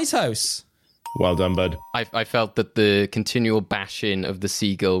from The Lighthouse. Well done, bud. I felt that the continual bashing of the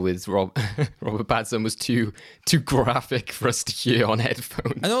seagull with Robert Pattinson was too graphic for us to hear on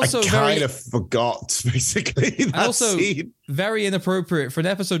headphones. And also I kind of forgot, basically. And also very inappropriate for an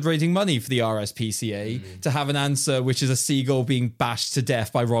episode raising money for the RSPCA to have an answer which is a seagull being bashed to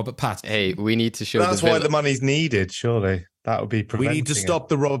death by Robert Pattinson. Hey, we need to show That's why the money's needed, surely. That would be preventing We need to stop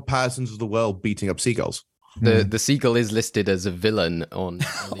the Robert Pattinsons of the world beating up seagulls. The seagull is listed as a villain on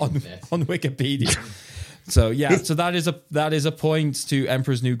Wikipedia. So so that is a point to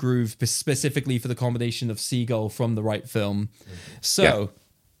Emperor's New Groove specifically for the combination of seagull from the right film. So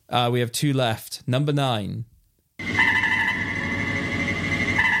we have 2 left. Number 9.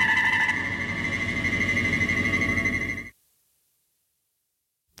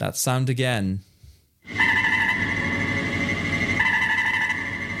 That sound again.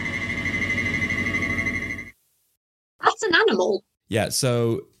 That's an animal. Yeah,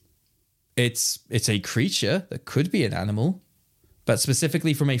 so it's a creature that could be an animal, but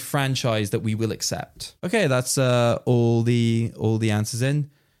specifically from a franchise that we will accept. Okay, that's all the answers in.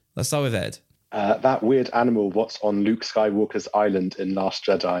 Let's start with Ed. That weird animal, what's on Luke Skywalker's island in Last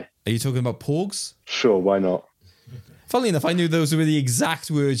Jedi? Are you talking about porgs? Sure, why not? Funnily enough, I knew those were the exact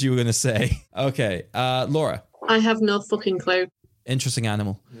words you were going to say. Okay, Laura. I have no fucking clue. Interesting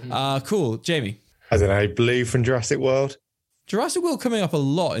animal. Cool. Jamie. I don't know, Blue from Jurassic World. Jurassic World coming up a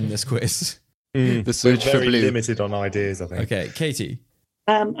lot in this quiz. The search We're for very Blue. limited on ideas, I think. Okay, Katie.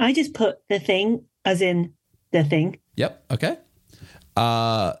 I just put The Thing, as in The Thing. Yep. Okay.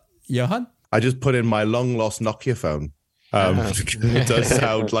 Johan. I just put in my long lost Nokia phone. It does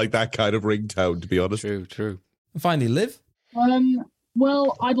sound like that kind of ringtone, to be honest. True. And finally, Liv.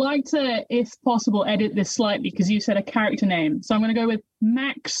 Well, I'd like to, if possible, edit this slightly because you said a character name. So I'm going to go with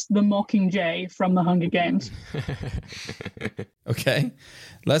Max the Mockingjay from The Hunger Games. Okay.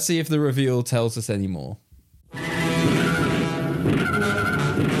 Let's see if the reveal tells us any more.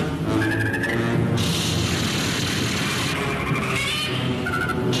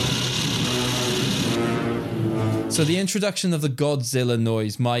 So the introduction of the Godzilla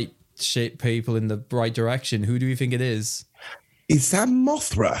noise might shape people in the right direction. Who do you think it is? Is that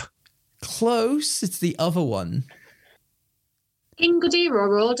Mothra? Close. It's the other one. King Ghidorah or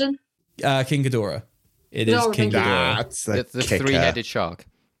Rodan? King Ghidorah. It is No, King Ghidorah. That's It's the three-headed shark.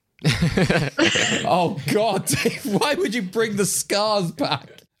 Oh, God, Dave, why would you bring the scars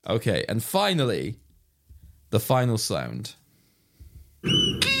back? Okay, and finally, the final sound.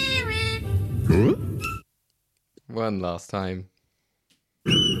 One last time.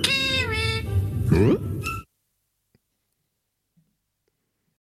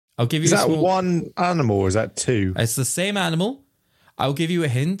 I'll give you Is a that small... one animal or is that 2? It's the same animal. I'll give you a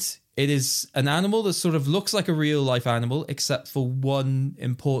hint. It is an animal that sort of looks like a real life animal, except for one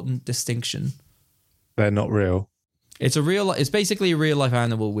important distinction. They're not real. It's basically a real life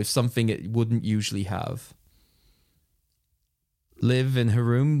animal with something it wouldn't usually have. Live in her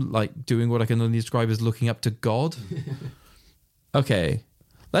room, like doing what I can only describe as looking up to God. Okay.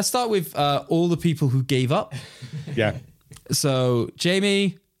 Let's start with all the people who gave up. Yeah. So,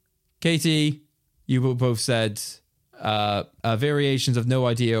 Jamie, Katie, you both said variations of no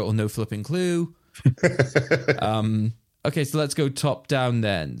idea or no flipping clue. Okay, so let's go top down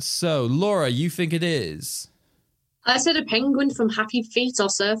then. So, Laura, you think it is? I said a penguin from Happy Feet or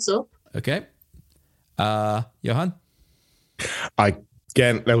Surf's Up. Okay. Johan?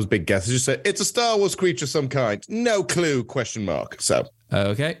 Again, that was a big guess. I just said, it's a Star Wars creature of some kind. No clue, question mark. So.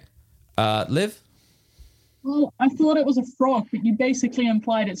 Okay. Liv? Well, I thought it was a frog, but you basically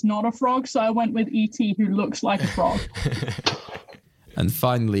implied it's not a frog, so I went with E.T., who looks like a frog. And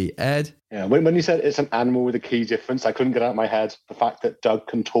finally, Ed? Yeah, when you said it's an animal with a key difference, I couldn't get out of my head the fact that Doug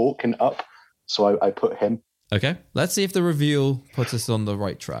can talk in Up, so I put him. Okay. Let's see if the reveal puts us on the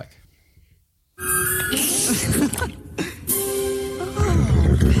right track.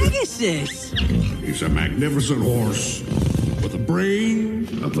 Pegasus! this? He's a magnificent horse with the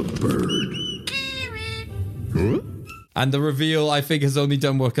brain of a bird. And the reveal, I think, has only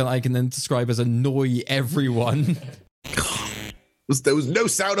done what I can then describe as annoy everyone. There was no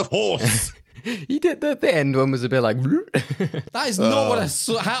sound of horse. He did the end one was a bit like. That is not what I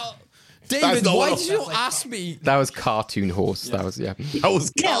saw. How, David? Why did you ask me? That was cartoon horse. That was That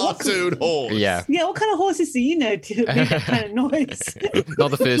was cartoon horse. Yeah. Yeah, what kind of horses do you know to make that kind of noise?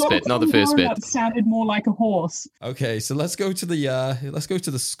 Not the first bit. Not the first bit. That sounded more like a horse. Okay, so let's go to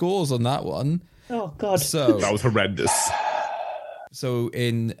the scores on that one. Oh God! So that was horrendous. So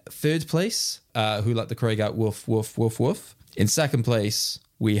in third place, Who Let the Craig Out? Woof woof woof woof. In second place,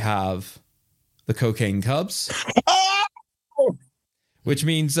 we have the Cocaine Cubs, which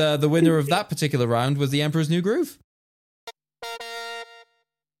means the winner of that particular round was the Emperor's New Groove.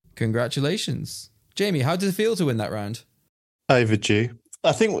 Congratulations, Jamie. How did it feel to win that round? Overdue.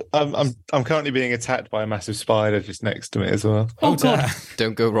 I think I'm currently being attacked by a massive spider just next to me as well. Oh God!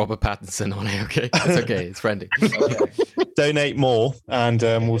 Don't go Robert Pattinson on it. Okay, it's okay. It's friendly. Okay. Donate more, and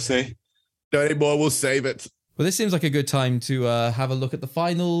we'll see. Donate more. We'll save it. Well, this seems like a good time to have a look at the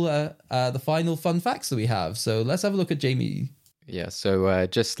final fun facts that we have. So let's have a look at Jamie. Yeah, so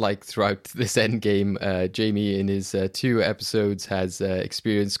just like throughout this endgame, Jamie in his 2 episodes has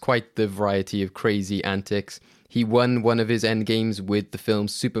experienced quite the variety of crazy antics. He won one of his endgames with the film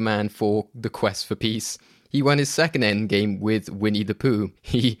Superman 4: The Quest for Peace. He won his second endgame with Winnie the Pooh.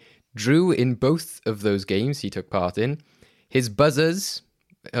 He drew in both of those games he took part in. His buzzers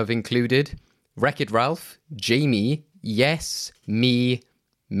have included Wreck-It Ralph, Jamie, Yes, Me,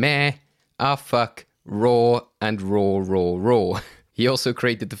 Meh, Ah Fuck, Raw, and Raw. He also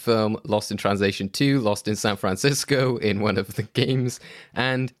created the film Lost in Translation 2, Lost in San Francisco in one of the games,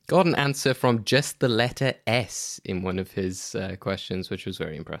 and got an answer from just the letter S in one of his questions, which was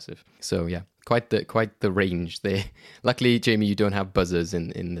very impressive. So yeah, quite the range there. Luckily, Jamie, you don't have buzzers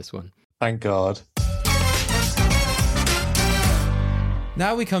in this one. Thank God.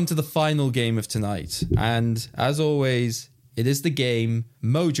 Now we come to the final game of tonight, and as always, it is the game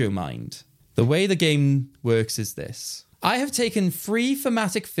Mojo Mind. The way the game works is this. I have taken 3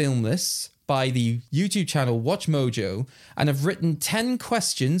 thematic film lists by the YouTube channel Watch Mojo and have written 10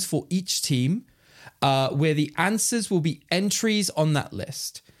 questions for each team where the answers will be entries on that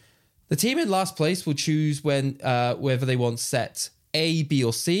list. The team in last place will choose whether they want set A, B,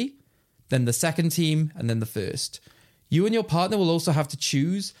 or C, then the second team, and then the first. You and your partner will also have to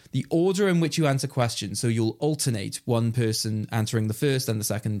choose the order in which you answer questions, so you'll alternate one person answering the first, then the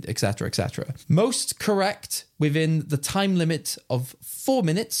second, etc., etc. Most correct within the time limit of 4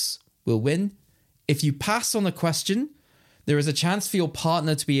 minutes will win. If you pass on a question, there is a chance for your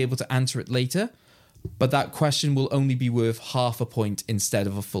partner to be able to answer it later, but that question will only be worth half a point instead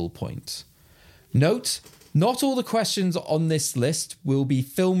of a full point. Note, not all the questions on this list will be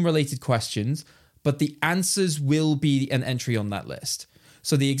film-related questions, but the answers will be an entry on that list.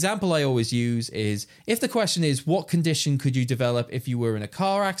 So the example I always use is, if the question is, what condition could you develop if you were in a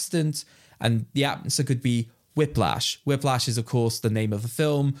car accident? And the answer could be whiplash. Whiplash is, of course, the name of the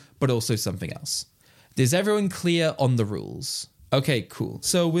film, but also something else. Is everyone clear on the rules? Okay, cool.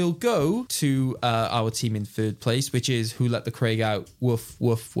 So we'll go to our team in third place, which is Who Let the Craig Out? Woof,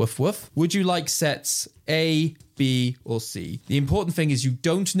 woof, woof, woof. Would you like sets A, B, or C? The important thing is you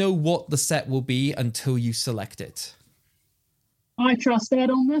don't know what the set will be until you select it. I trust Ed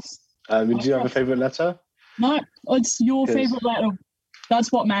on this. Do you have a favourite letter? No, it's your favourite letter.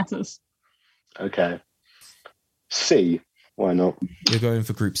 That's what matters. Okay. C. Why not? You're going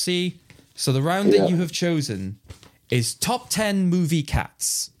for Group C. So the round that you have chosen is Top 10 Movie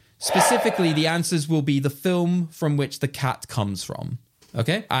Cats. Specifically, the answers will be the film from which the cat comes from.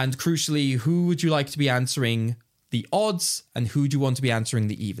 Okay? And crucially, who would you like to be answering the odds, and who do you want to be answering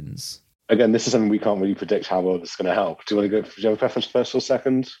the evens? Again, this is something we can't really predict how well this is going to help. Do you want to go? Do you have a preference, first or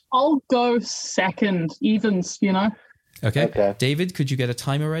second? I'll go second. Evens, you know. Okay. David, could you get a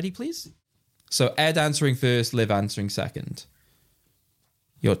timer ready, please? So Ed answering first, Liv answering second.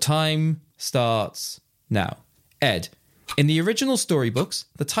 Your time starts now. Ed, in the original storybooks,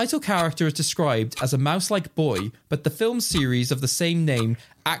 the title character is described as a mouse-like boy, but the film series of the same name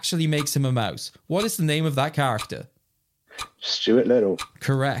actually makes him a mouse. What is the name of that character? Stuart Little.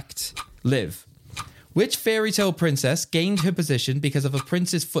 Correct. Liv, which fairy tale princess gained her position because of a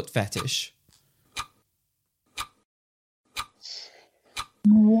prince's foot fetish?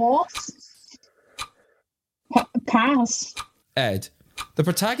 What? Pass. Ed, the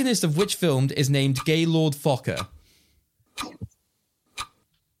protagonist of which film is named Gaylord Fokker?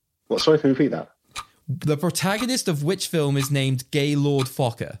 What? Sorry, can you repeat that? The protagonist of which film is named Gaylord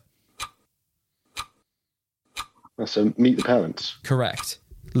Fokker? So Meet the Parents. Correct.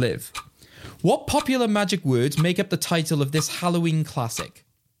 Liv. What popular magic words make up the title of this Halloween classic?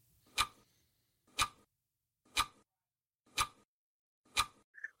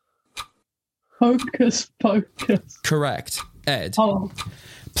 Hocus Pocus. Correct. Ed. Oh.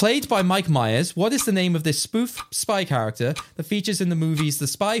 Played by Mike Myers, what is the name of this spoof spy character that features in the movies The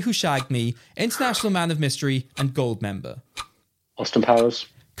Spy Who Shagged Me, International Man of Mystery, and Goldmember? Austin Powers.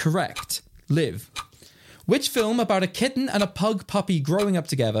 Correct. Liv. Which film about a kitten and a pug puppy growing up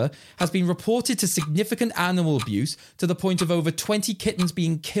together has been reported to significant animal abuse to the point of over 20 kittens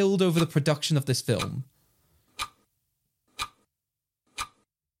being killed over the production of this film?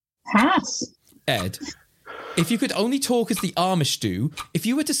 Pass. Ed. If you could only talk as the Amish do, if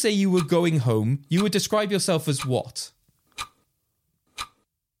you were to say you were going home, you would describe yourself as what?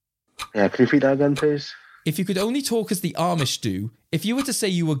 Yeah, can you repeat that again, please? If you could only talk as the Amish do, if you were to say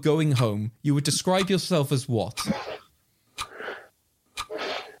you were going home, you would describe yourself as what?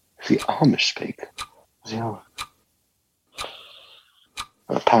 The Amish speak. Yeah.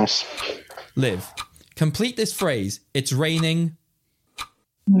 Pass. Liv. Complete this phrase. It's raining.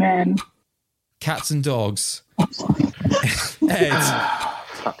 Men. Cats and dogs. Ed.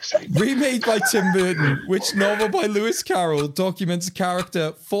 Remade by Tim Burton, which novel by Lewis Carroll documents a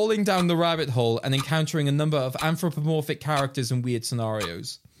character falling down the rabbit hole and encountering a number of anthropomorphic characters and weird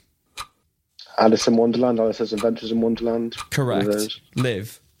scenarios? Alice in Wonderland, Alice's Adventures in Wonderland. Correct.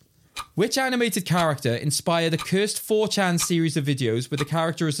 Liv. Which animated character inspired a cursed 4chan series of videos where the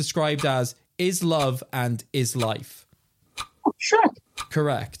character is described as is love and is life? Shrek.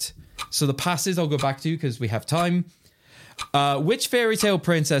 Correct. So the passes I'll go back to because we have time. Which fairy tale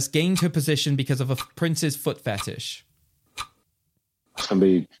princess gained her position because of a prince's foot fetish? It's going to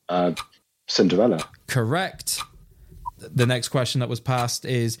be Cinderella. Correct. The next question that was passed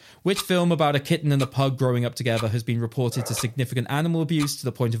is, which film about a kitten and a pug growing up together has been reported to significant animal abuse to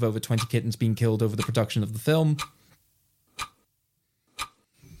the point of over 20 kittens being killed over the production of the film?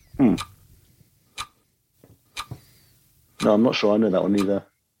 No, I'm not sure I know that one either.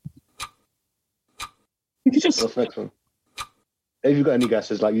 You could just... What's the next one? If you've got any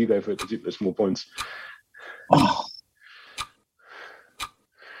guesses, like you go for it because there's more points. Oh.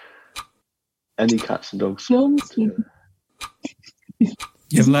 Any cats and dogs? Films. You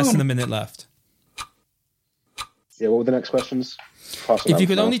have less than a minute left. Yeah, what were the next questions? If you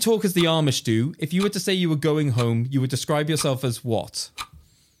could only talk as the Amish do, if you were to say you were going home, you would describe yourself as what?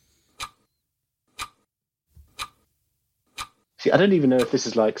 See, I don't even know if this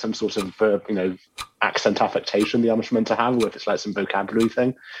is like some sort of, accent affectation the Amish are meant to have, or if it's like some vocabulary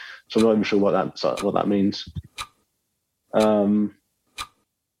thing. So I'm not even sure what that means. Part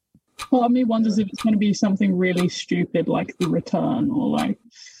of me wonders if it's going to be something really stupid like The Return or like...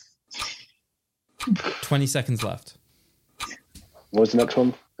 20 seconds left. What was the next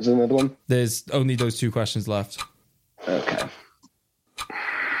one? Is there another one? There's only those two questions left. Okay.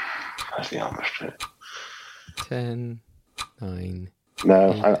 That's the Amish. 10, 9.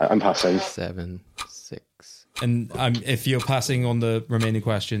 No, 8, I'm passing. 7, 6. And if you're passing on the remaining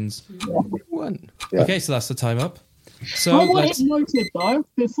questions. 1. Yeah. Okay, so that's the time up. So I want it noted, though,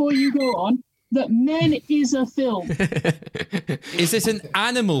 before you go on, that Men is a film. Is it an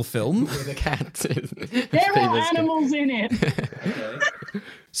animal film? Cat. There are animals in it.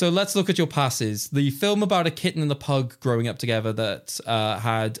 So let's look at your passes. The film about a kitten and a pug growing up together that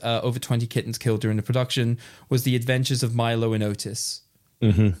had over 20 kittens killed during the production was The Adventures of Milo and Otis.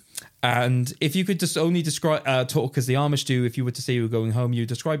 Mm-hmm. And if you could just only describe talk as the Amish do, if you were to say you were going home, you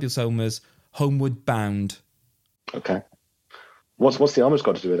describe yourself as homeward bound. Okay. What's the Amish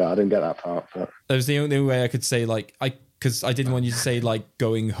got to do with that? I didn't get that part. But... That was the only way I could say, because I didn't want you to say,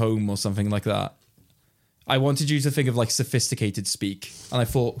 going home or something like that. I wanted you to think of, sophisticated speak. And I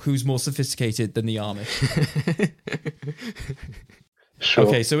thought, who's more sophisticated than the Amish? Sure.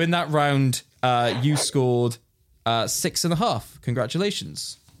 Okay, so in that round, you scored 6.5.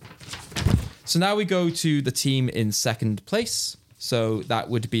 Congratulations. So now we go to the team in second place. So that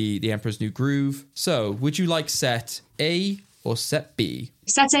would be the Emperor's New Groove. So would you like set A or set B?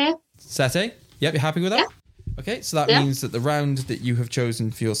 Set A. Set A? Yep, you're happy with that? Yeah. Okay, so that means that the round that you have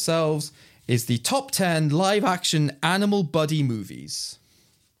chosen for yourselves is the top 10 live-action animal buddy movies.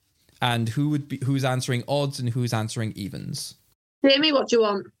 And who's answering odds and who's answering evens? Jamie, what do you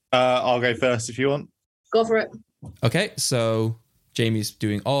want? I'll go first if you want. Go for it. Okay, so Jamie's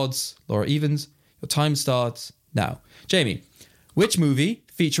doing odds, Laura evens. Your time starts now. Jamie, which movie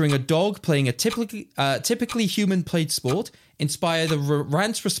featuring a dog playing a typically human-played sport inspired a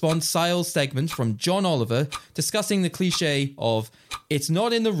rant-response style segment from John Oliver discussing the cliche of "it's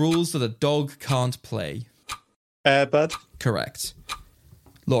not in the rules that a dog can't play"? Bud. Correct.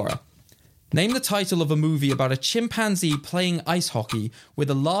 Laura, name the title of a movie about a chimpanzee playing ice hockey where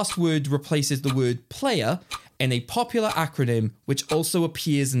the last word replaces the word player in a popular acronym which also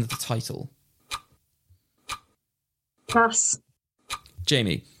appears in the title. Pass.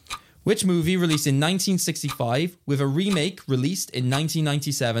 Jamie, which movie released in 1965 with a remake released in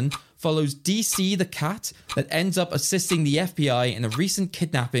 1997 follows DC the cat that ends up assisting the FBI in a recent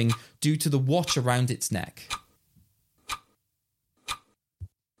kidnapping due to the watch around its neck?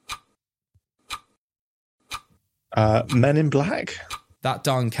 Men in Black. That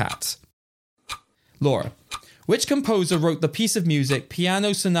darn cat. Laura, which composer wrote the piece of music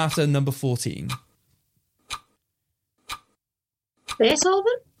Piano Sonata No. 14?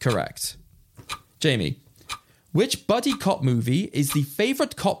 Beethoven? Correct. Jamie, which buddy cop movie is the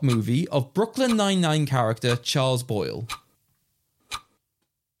favourite cop movie of Brooklyn Nine-Nine character Charles Boyle?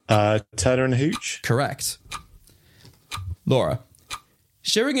 Turner and Hooch? Correct. Laura,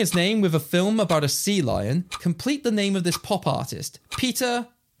 sharing his name with a film about a sea lion, complete the name of this pop artist. Peter...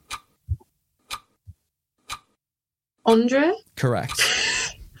 Andre? Correct.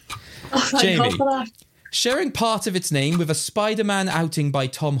 Oh, thank Jamie, God for that. sharing part of its name with a Spider-Man outing by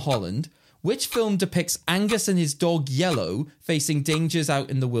Tom Holland, which film depicts Angus and his dog Yellow facing dangers out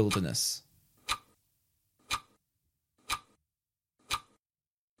in the wilderness?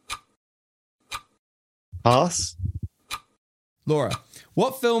 Pass. Laura,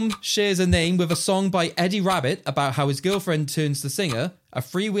 what film shares a name with a song by Eddie Rabbit about how his girlfriend turns the singer, a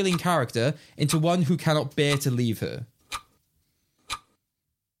freewheeling character, into one who cannot bear to leave her?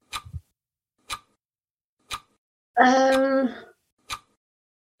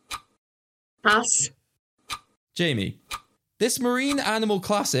 Pass. Jamie, this marine animal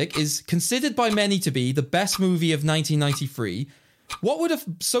classic is considered by many to be the best movie of 1993. What would a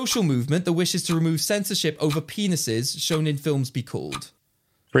social movement that wishes to remove censorship over penises shown in films be called?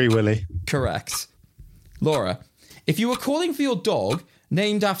 Free Willy. Correct. Laura, if you were calling for your dog,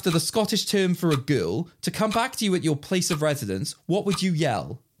 named after the Scottish term for a girl, to come back to you at your place of residence, what would you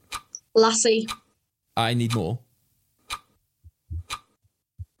yell? Lassie. I need more.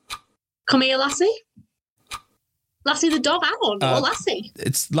 Come here, Lassie. Lassie the dog, hang on. Or Lassie.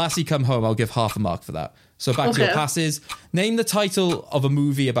 It's Lassie Come Home. I'll give half a mark for that. So back to your passes. Name the title of a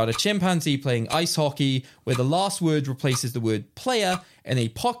movie about a chimpanzee playing ice hockey where the last word replaces the word player in a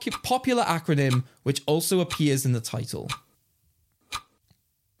popular acronym which also appears in the title.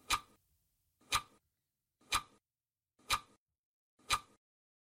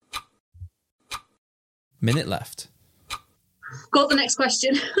 Minute left. Got the next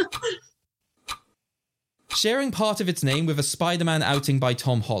question. Sharing part of its name with a Spider-Man outing by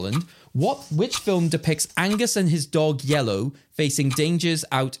Tom Holland, which film depicts Angus and his dog Yellow facing dangers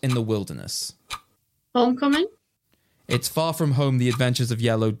out in the wilderness? Homecoming? It's Far From Home, The Adventures of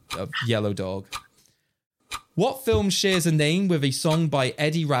Yellow Dog. What film shares a name with a song by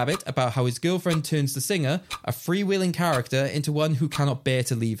Eddie Rabbit about how his girlfriend turns the singer, a freewheeling character, into one who cannot bear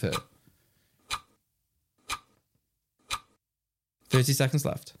to leave her? 30 seconds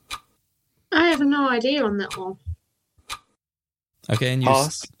left. I have no idea on that one. Okay, and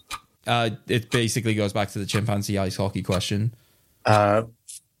Pass. It basically goes back to the chimpanzee ice hockey question.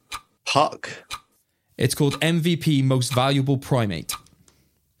 Puck. It's called MVP Most Valuable Primate.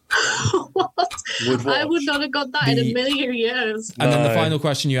 What? I would not have got that in a million years. And then the final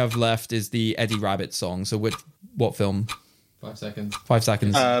question you have left is the Eddie Rabbit song. So what film? 5 seconds. 5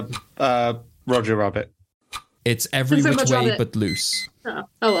 seconds. Roger Rabbit. It's Every Pretty Which much Way Rabbit. But Loose. Oh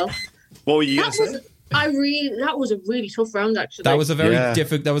well. What were you going to say? That was a really tough round, actually. That was a very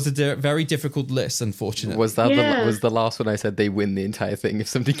very difficult list, unfortunately. Was that was the last one I said they win the entire thing if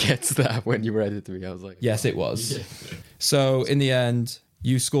somebody gets that when you read it to me? I was like, yes, it was. Yeah. So in the end,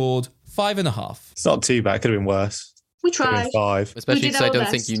 you scored 5.5. It's not too bad. It could have been worse. We tried. 5. Especially because I don't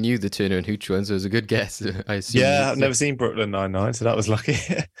think you knew the Turner and Hooch one, so it was a good guess. I assume. Yeah, I've never seen Brooklyn Nine-Nine, so that was lucky.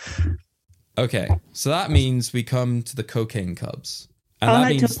 Okay, so that means we come to the Cocaine Cubs. And I'd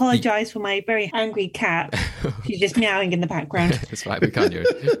like to apologise for my very angry cat. She's just meowing in the background. That's right, we can't hear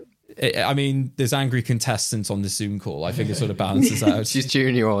it. I mean, there's angry contestants on the Zoom call. I think it sort of balances out. She's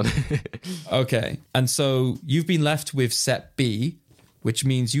cheering you on. Okay, and so you've been left with set B, which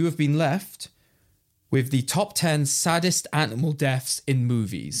means you have been left with the top 10 saddest animal deaths in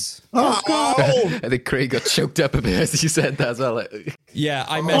movies. Oh, I think Craig got choked up a bit as you said that as well. Yeah,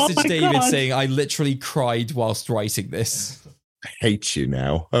 I messaged David saying I literally cried whilst writing this. I hate you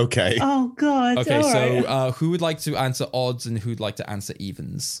now. Okay. Oh, God. Okay, so who would like to answer odds and who'd like to answer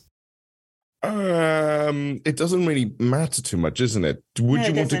evens? It doesn't really matter too much, isn't it? Would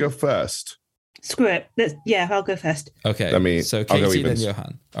you want to go first? Screw it. I'll go first. Okay. So I'll go Katie, then evens.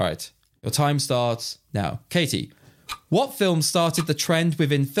 Johan. All right. Your time starts now. Katie, what film started the trend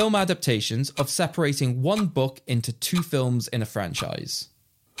within film adaptations of separating one book into 2 films in a franchise?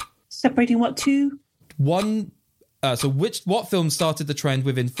 Separating what, 2? What film started the trend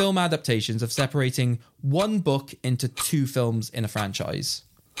within film adaptations of separating one book into 2 films in a franchise?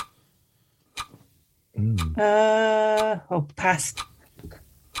 Pass.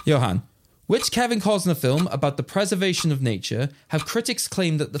 Johan, which Kevin Costner film about the preservation of nature have critics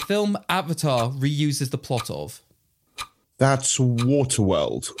claimed that the film Avatar reuses the plot of? That's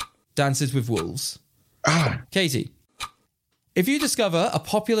Waterworld. Dances with Wolves. Katie, if you discover a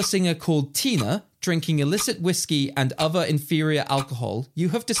popular singer called Tina drinking illicit whiskey and other inferior alcohol, you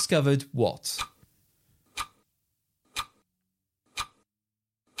have discovered what?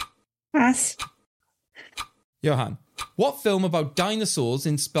 Pass. Johan, what film about dinosaurs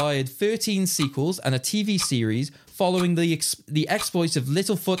inspired 13 sequels and a TV series following the exploits of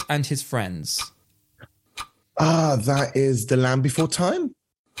Littlefoot and his friends? That is The Land Before Time?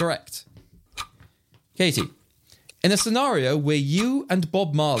 Correct. Katie, in a scenario where you and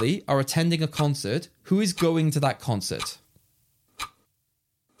Bob Marley are attending a concert, who is going to that concert?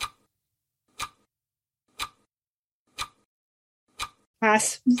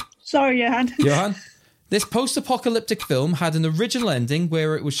 Pass. Sorry, Johan. Johan? This post-apocalyptic film had an original ending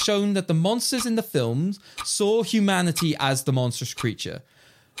where it was shown that the monsters in the films saw humanity as the monstrous creatures.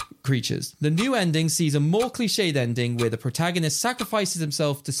 The new ending sees a more cliched ending where the protagonist sacrifices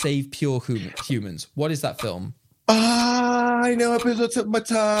himself to save pure humans. What is that film? I know it, but it's at my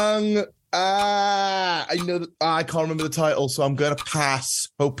tongue. I know that I can't remember the title, so I'm going to pass,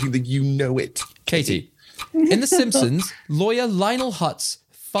 hoping that you know it. Katie, in The Simpsons, lawyer Lionel Hutz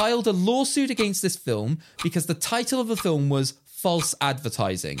filed a lawsuit against this film because the title of the film was False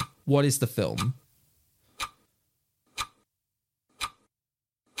Advertising. What is the film?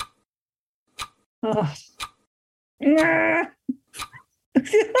 So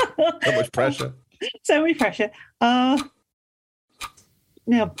much pressure. So much pressure.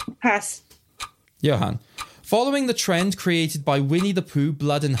 No, pass. Johan, following the trend created by Winnie the Pooh,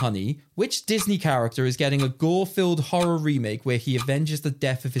 Blood and Honey, which Disney character is getting a gore-filled horror remake where he avenges the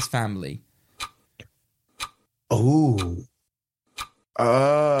death of his family? I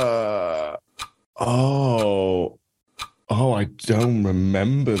don't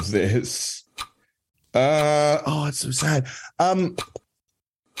remember this. It's so sad. Can't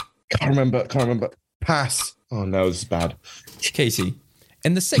remember. Pass. Oh no, this is bad. Katie,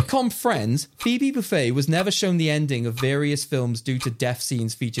 in the sitcom Friends, Phoebe Buffay was never shown the ending of various films due to death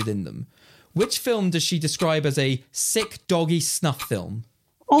scenes featured in them. Which film does she describe as a sick doggy snuff film?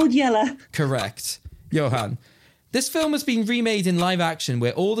 Old Yeller. Correct. Johan, this film has been remade in live action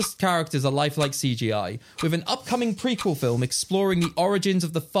where all the characters are lifelike CGI, with an upcoming prequel film exploring the origins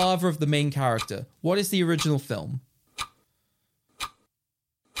of the father of the main character. What is the original film?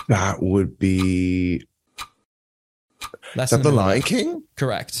 That would be... Is that The Lion King?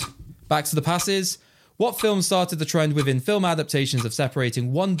 Correct. Back to the passes. What film started the trend within film adaptations of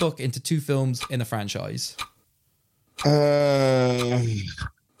separating one book into 2 films in a franchise?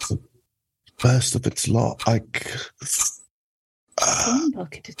 First of its lot. One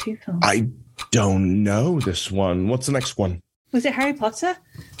book into 2 films. I don't know this one. What's the next one? Was it Harry Potter?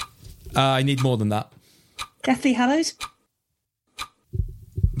 I need more than that. Deathly Hallows?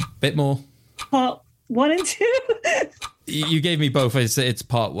 Bit more. Part 1 and 2? You gave me both. It's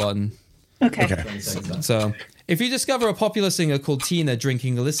part 1. Okay. So, if you discover a popular singer called Tina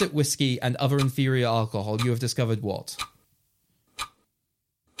drinking illicit whiskey and other inferior alcohol, you have discovered what?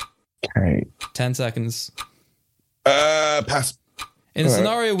 Okay. 10 seconds. Pass. In a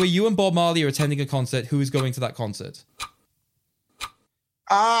scenario where you and Bob Marley are attending a concert, who is going to that concert?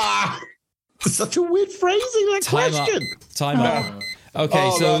 Such a weird phrasing, that question. Time up.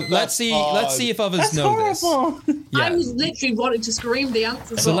 Okay, let's see if others know this. I was literally wanting to scream the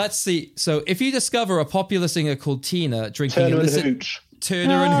answer. So let's see. So if you discover a popular singer called Tina drinking Turner illicit... and Hooch.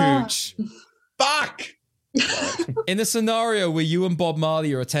 Turner and Hooch. Fuck! In a scenario where you and Bob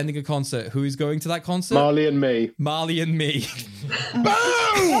Marley are attending a concert, who is going to that concert? Marley and Me. Marley and Me.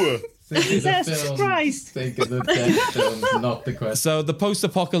 Boo! Jesus Christ. Think of the death film, not the question. So the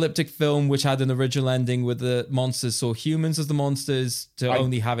post-apocalyptic film, which had an original ending with the monsters saw humans as the monsters, to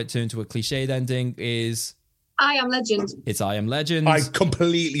only have it turn to a cliched ending is... I Am Legend. It's I Am Legend.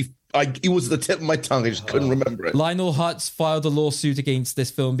 It was the tip of my tongue. I just couldn't remember it. Lionel Hutz filed a lawsuit against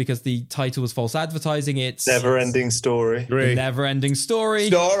this film because the title was false advertising. It's Never-ending story. The Never-ending Story.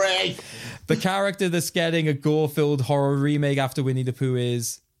 The character that's getting a gore-filled horror remake after Winnie the Pooh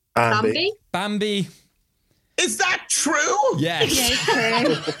is... Bambi. Is that true? Yes. Yeah, it's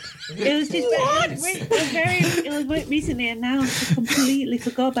true. It was just it was recently announced. I completely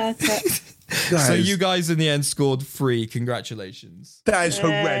forgot about it. So you guys in the end scored 3. Congratulations. That is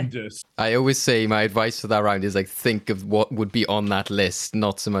horrendous. I always say my advice for that round is like think of what would be on that list,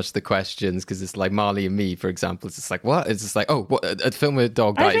 not so much the questions, because it's like Marley and Me, for example. It's just like, what? It's just like, oh, what? A film with a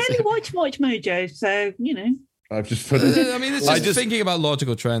dog I dies. only watch Mojo, so you know. I've just put it. I mean, it's just thinking about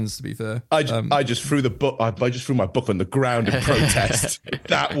logical trends. To be fair, I just threw the book. I just threw my book on the ground in protest.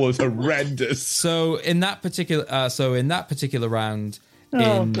 That was horrendous. So in that particular round,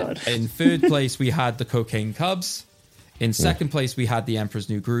 Oh, in God. third place we had the Cocaine Cubs. In second place we had the Emperor's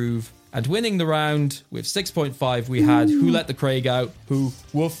New Groove, and winning the round with 6.5 we had Who Let the Craig Out? Who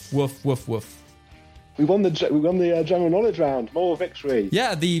woof woof woof woof. We won the general knowledge round. More victory.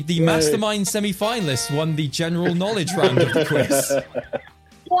 Yeah, the Mastermind semi-finalists won the general knowledge round of the quiz.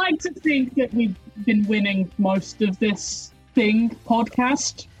 I like to think that we've been winning most of this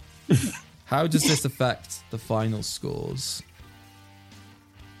podcast. How does this affect the final scores?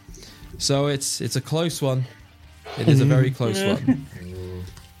 So it's a close one. It is a very close one.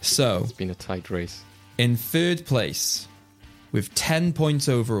 So It's been a tight race. In third place, with 10 points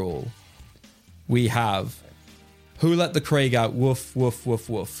overall, we have Who Let the Craig Out? Woof, woof, woof,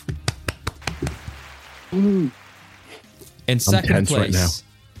 woof. In second place, right now.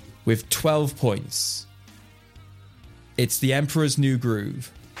 with 12 points, it's The Emperor's New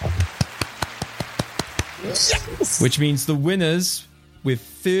Groove. Yes! Which means the winners, with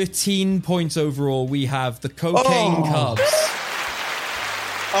 13 points overall, we have the Cocaine Cubs.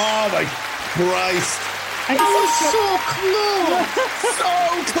 Oh my Christ. So close. So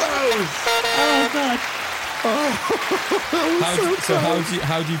close. Oh God.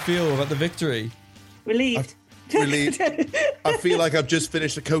 How do you feel about the victory? Relieved. I feel like I've just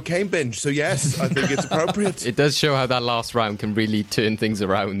finished a cocaine binge, so yes, I think it's appropriate. It does show how that last round can really turn things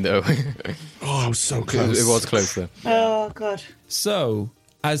around, though. Oh, I was so close. It was close, though. Oh God. So,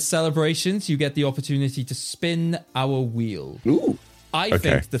 as celebrations, you get the opportunity to spin our wheel. Ooh. I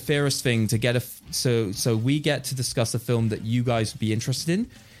think the fairest thing to get so we get to discuss a film that you guys would be interested in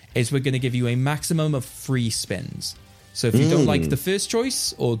is we're going to give you a maximum of 3 spins. So if you don't like the first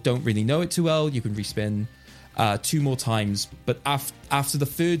choice or don't really know it too well, you can respin 2 more times. But after the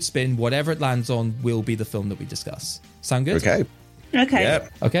third spin, whatever it lands on will be the film that we discuss. Sound good? Okay.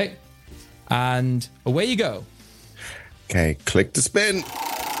 Yep. Okay. And away you go. Okay, click to spin.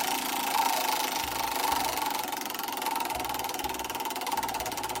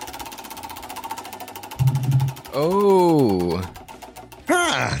 Oh.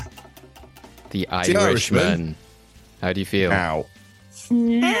 Ah. The Irishman. Irishman. How do you feel? Ow. It's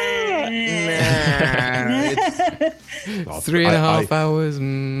 3.5 hours.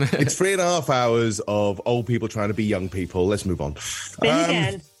 It's 3.5 hours of old people trying to be young people. Let's move on. Spin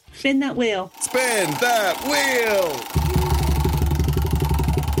again. Spin that wheel. Spin that wheel.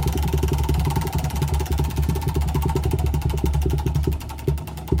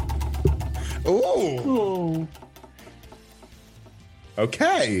 Ooh.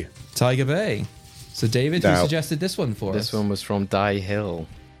 Okay. Tiger Bay. So David, who Now- suggested this one for us? This one was from Die Hill.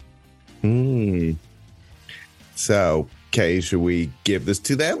 So, okay, should we give this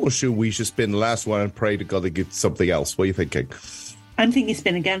to them or should we just spin the last one and pray to God to get something else? What are you thinking? I'm thinking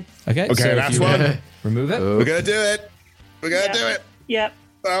spin again. Okay, Okay, so if last you one. remove it. We're going to do it. We're going to do it. Yep.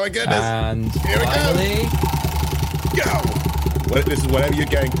 Oh, my goodness. And Here we finally, go. Well, this is whatever you're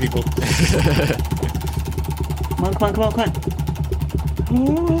getting, people. Come on.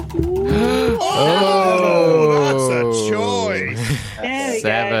 Oh, that's a choice. There we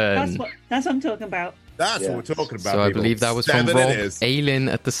 7. go. That's what I'm talking about. That's what we're talking about. So I people. believe that was 7 from it Rob is. Aylin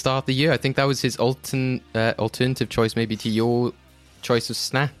at the start of the year. I think that was his alternative choice, maybe to your choice of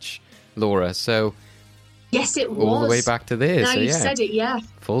Snatch, Laura. So Yes, it was. all the way back to this. Now so you yeah. said it, yeah.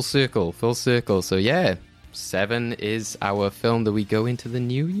 Full circle. So yeah, 7 is our film that we go into the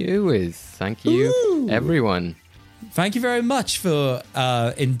new year with. Thank you, everyone. thank you very much for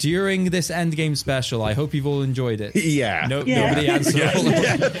enduring this Endgame special. I hope you've all enjoyed it. Yeah. Nobody answered.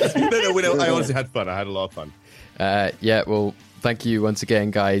 No, I honestly had fun. I had a lot of fun. Yeah, well, thank you once again,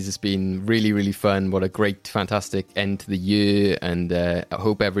 guys. It's been really, really fun. What a great, fantastic end to the year. And I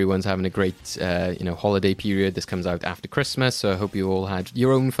hope everyone's having a great, holiday period. This comes out after Christmas. So I hope you all had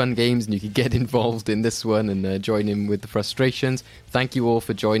your own fun games and you could get involved in this one and join in with the frustrations. Thank you all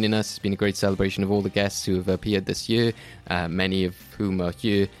for joining us. It's been a great celebration of all the guests who have appeared this year, many of whom are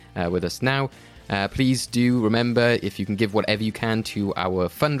here with us now. Please do remember, if you can give whatever you can to our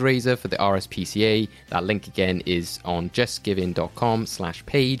fundraiser for the RSPCA, that link again is on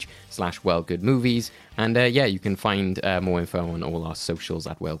justgiving.com/page/wellgoodmovies. And you can find more info on all our socials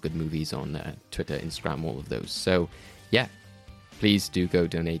at wellgoodmovies on Twitter, Instagram, all of those. So, please do go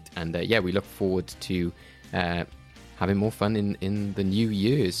donate. And we look forward to having more fun in the new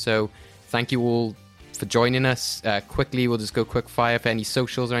year. So, thank you all for joining us. Quickly, we'll just go quick fire for any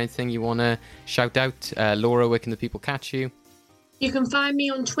socials or anything you want to shout out. Laura, where can the people catch you? You can find me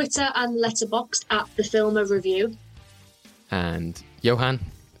on Twitter and Letterboxd at The Filmer Review. And Johan?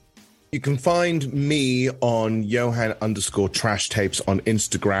 You can find me on Johan_Trash Tapes on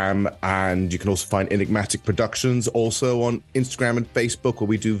Instagram, and you can also find Enigmatic Productions also on Instagram and Facebook, where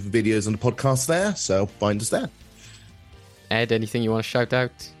we do videos and podcasts there, so find us there. Ed, anything you want to shout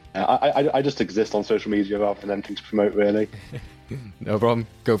out? I just exist on social media rather than anything to promote, really. No problem.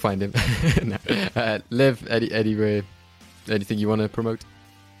 Go find him. Liv, anywhere, anything you want to promote?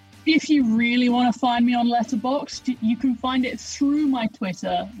 If you really want to find me on Letterboxd, you can find it through my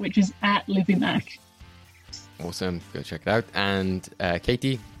Twitter, which is @LivyMac. Awesome. Go check it out. And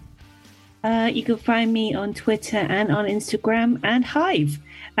Katie? You can find me on Twitter and on Instagram and Hive,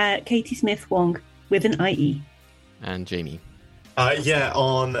 Katie Smith Wong with an IE. And Jamie?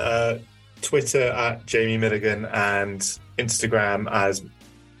 On Twitter at Jamie Milligan and Instagram as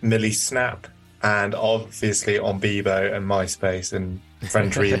Millie Snap, and obviously on Bebo and MySpace and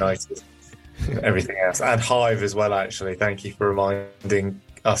Friends Reunited and everything else, and Hive as well. Actually, thank you for reminding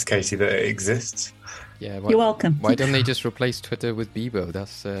us, Katie, that it exists. Yeah, you're welcome. Why don't they just replace Twitter with Bebo?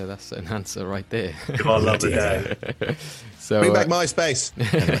 That's an answer right there. I love the day. So bring back MySpace.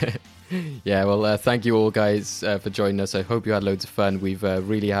 Yeah, well, thank you all, guys, for joining us. I hope you had loads of fun. We've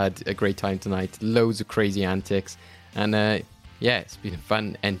really had a great time tonight. Loads of crazy antics. And, it's been a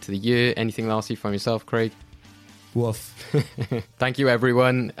fun end to the year. Anything lastly from yourself, Craig? Woof. Thank you,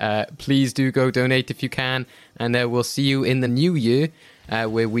 everyone. Please do go donate if you can. And we'll see you in the new year,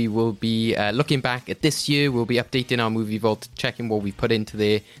 where we will be looking back at this year. We'll be updating our movie vault, checking what we put into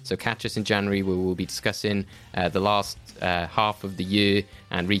there. So catch us in January, where we'll be discussing the last half of the year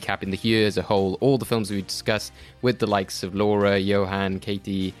and recapping the year as a whole, all the films we discussed with the likes of Laura, Johan,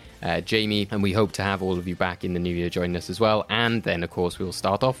 Katie, Jamie, and we hope to have all of you back in the new year joining us as well. And then, of course, we'll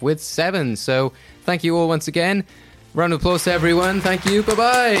start off with Seven. So thank you all once again. Round of applause to everyone. Thank you.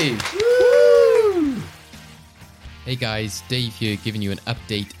 Bye-bye. Hey guys, Dave here giving you an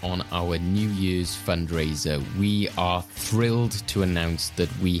update on our New Year's fundraiser. We are thrilled to announce that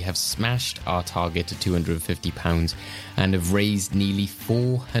we have smashed our target of £250 and have raised nearly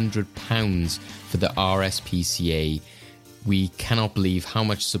 £400 for the RSPCA. We cannot believe how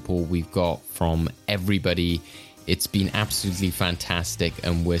much support we've got from everybody. It's been absolutely fantastic,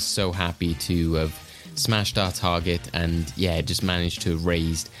 and we're so happy to have smashed our target and just managed to have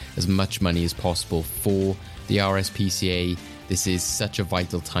raised as much money as possible for the RSPCA. This is such a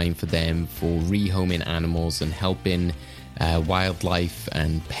vital time for them, for rehoming animals and helping wildlife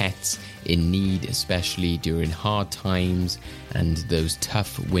and pets in need, especially during hard times and those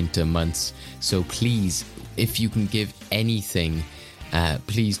tough winter months. So please, if you can give anything,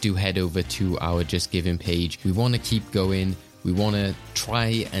 please do head over to our Just Giving page. We want to keep going. We want to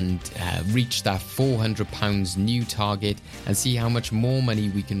try and reach that £400 new target and see how much more money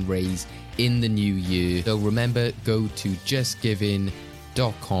we can raise in the new year. So remember, go to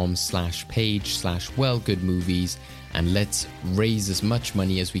justgiving.com/page/wellgoodmovies and let's raise as much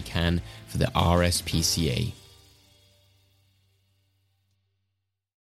money as we can for the RSPCA.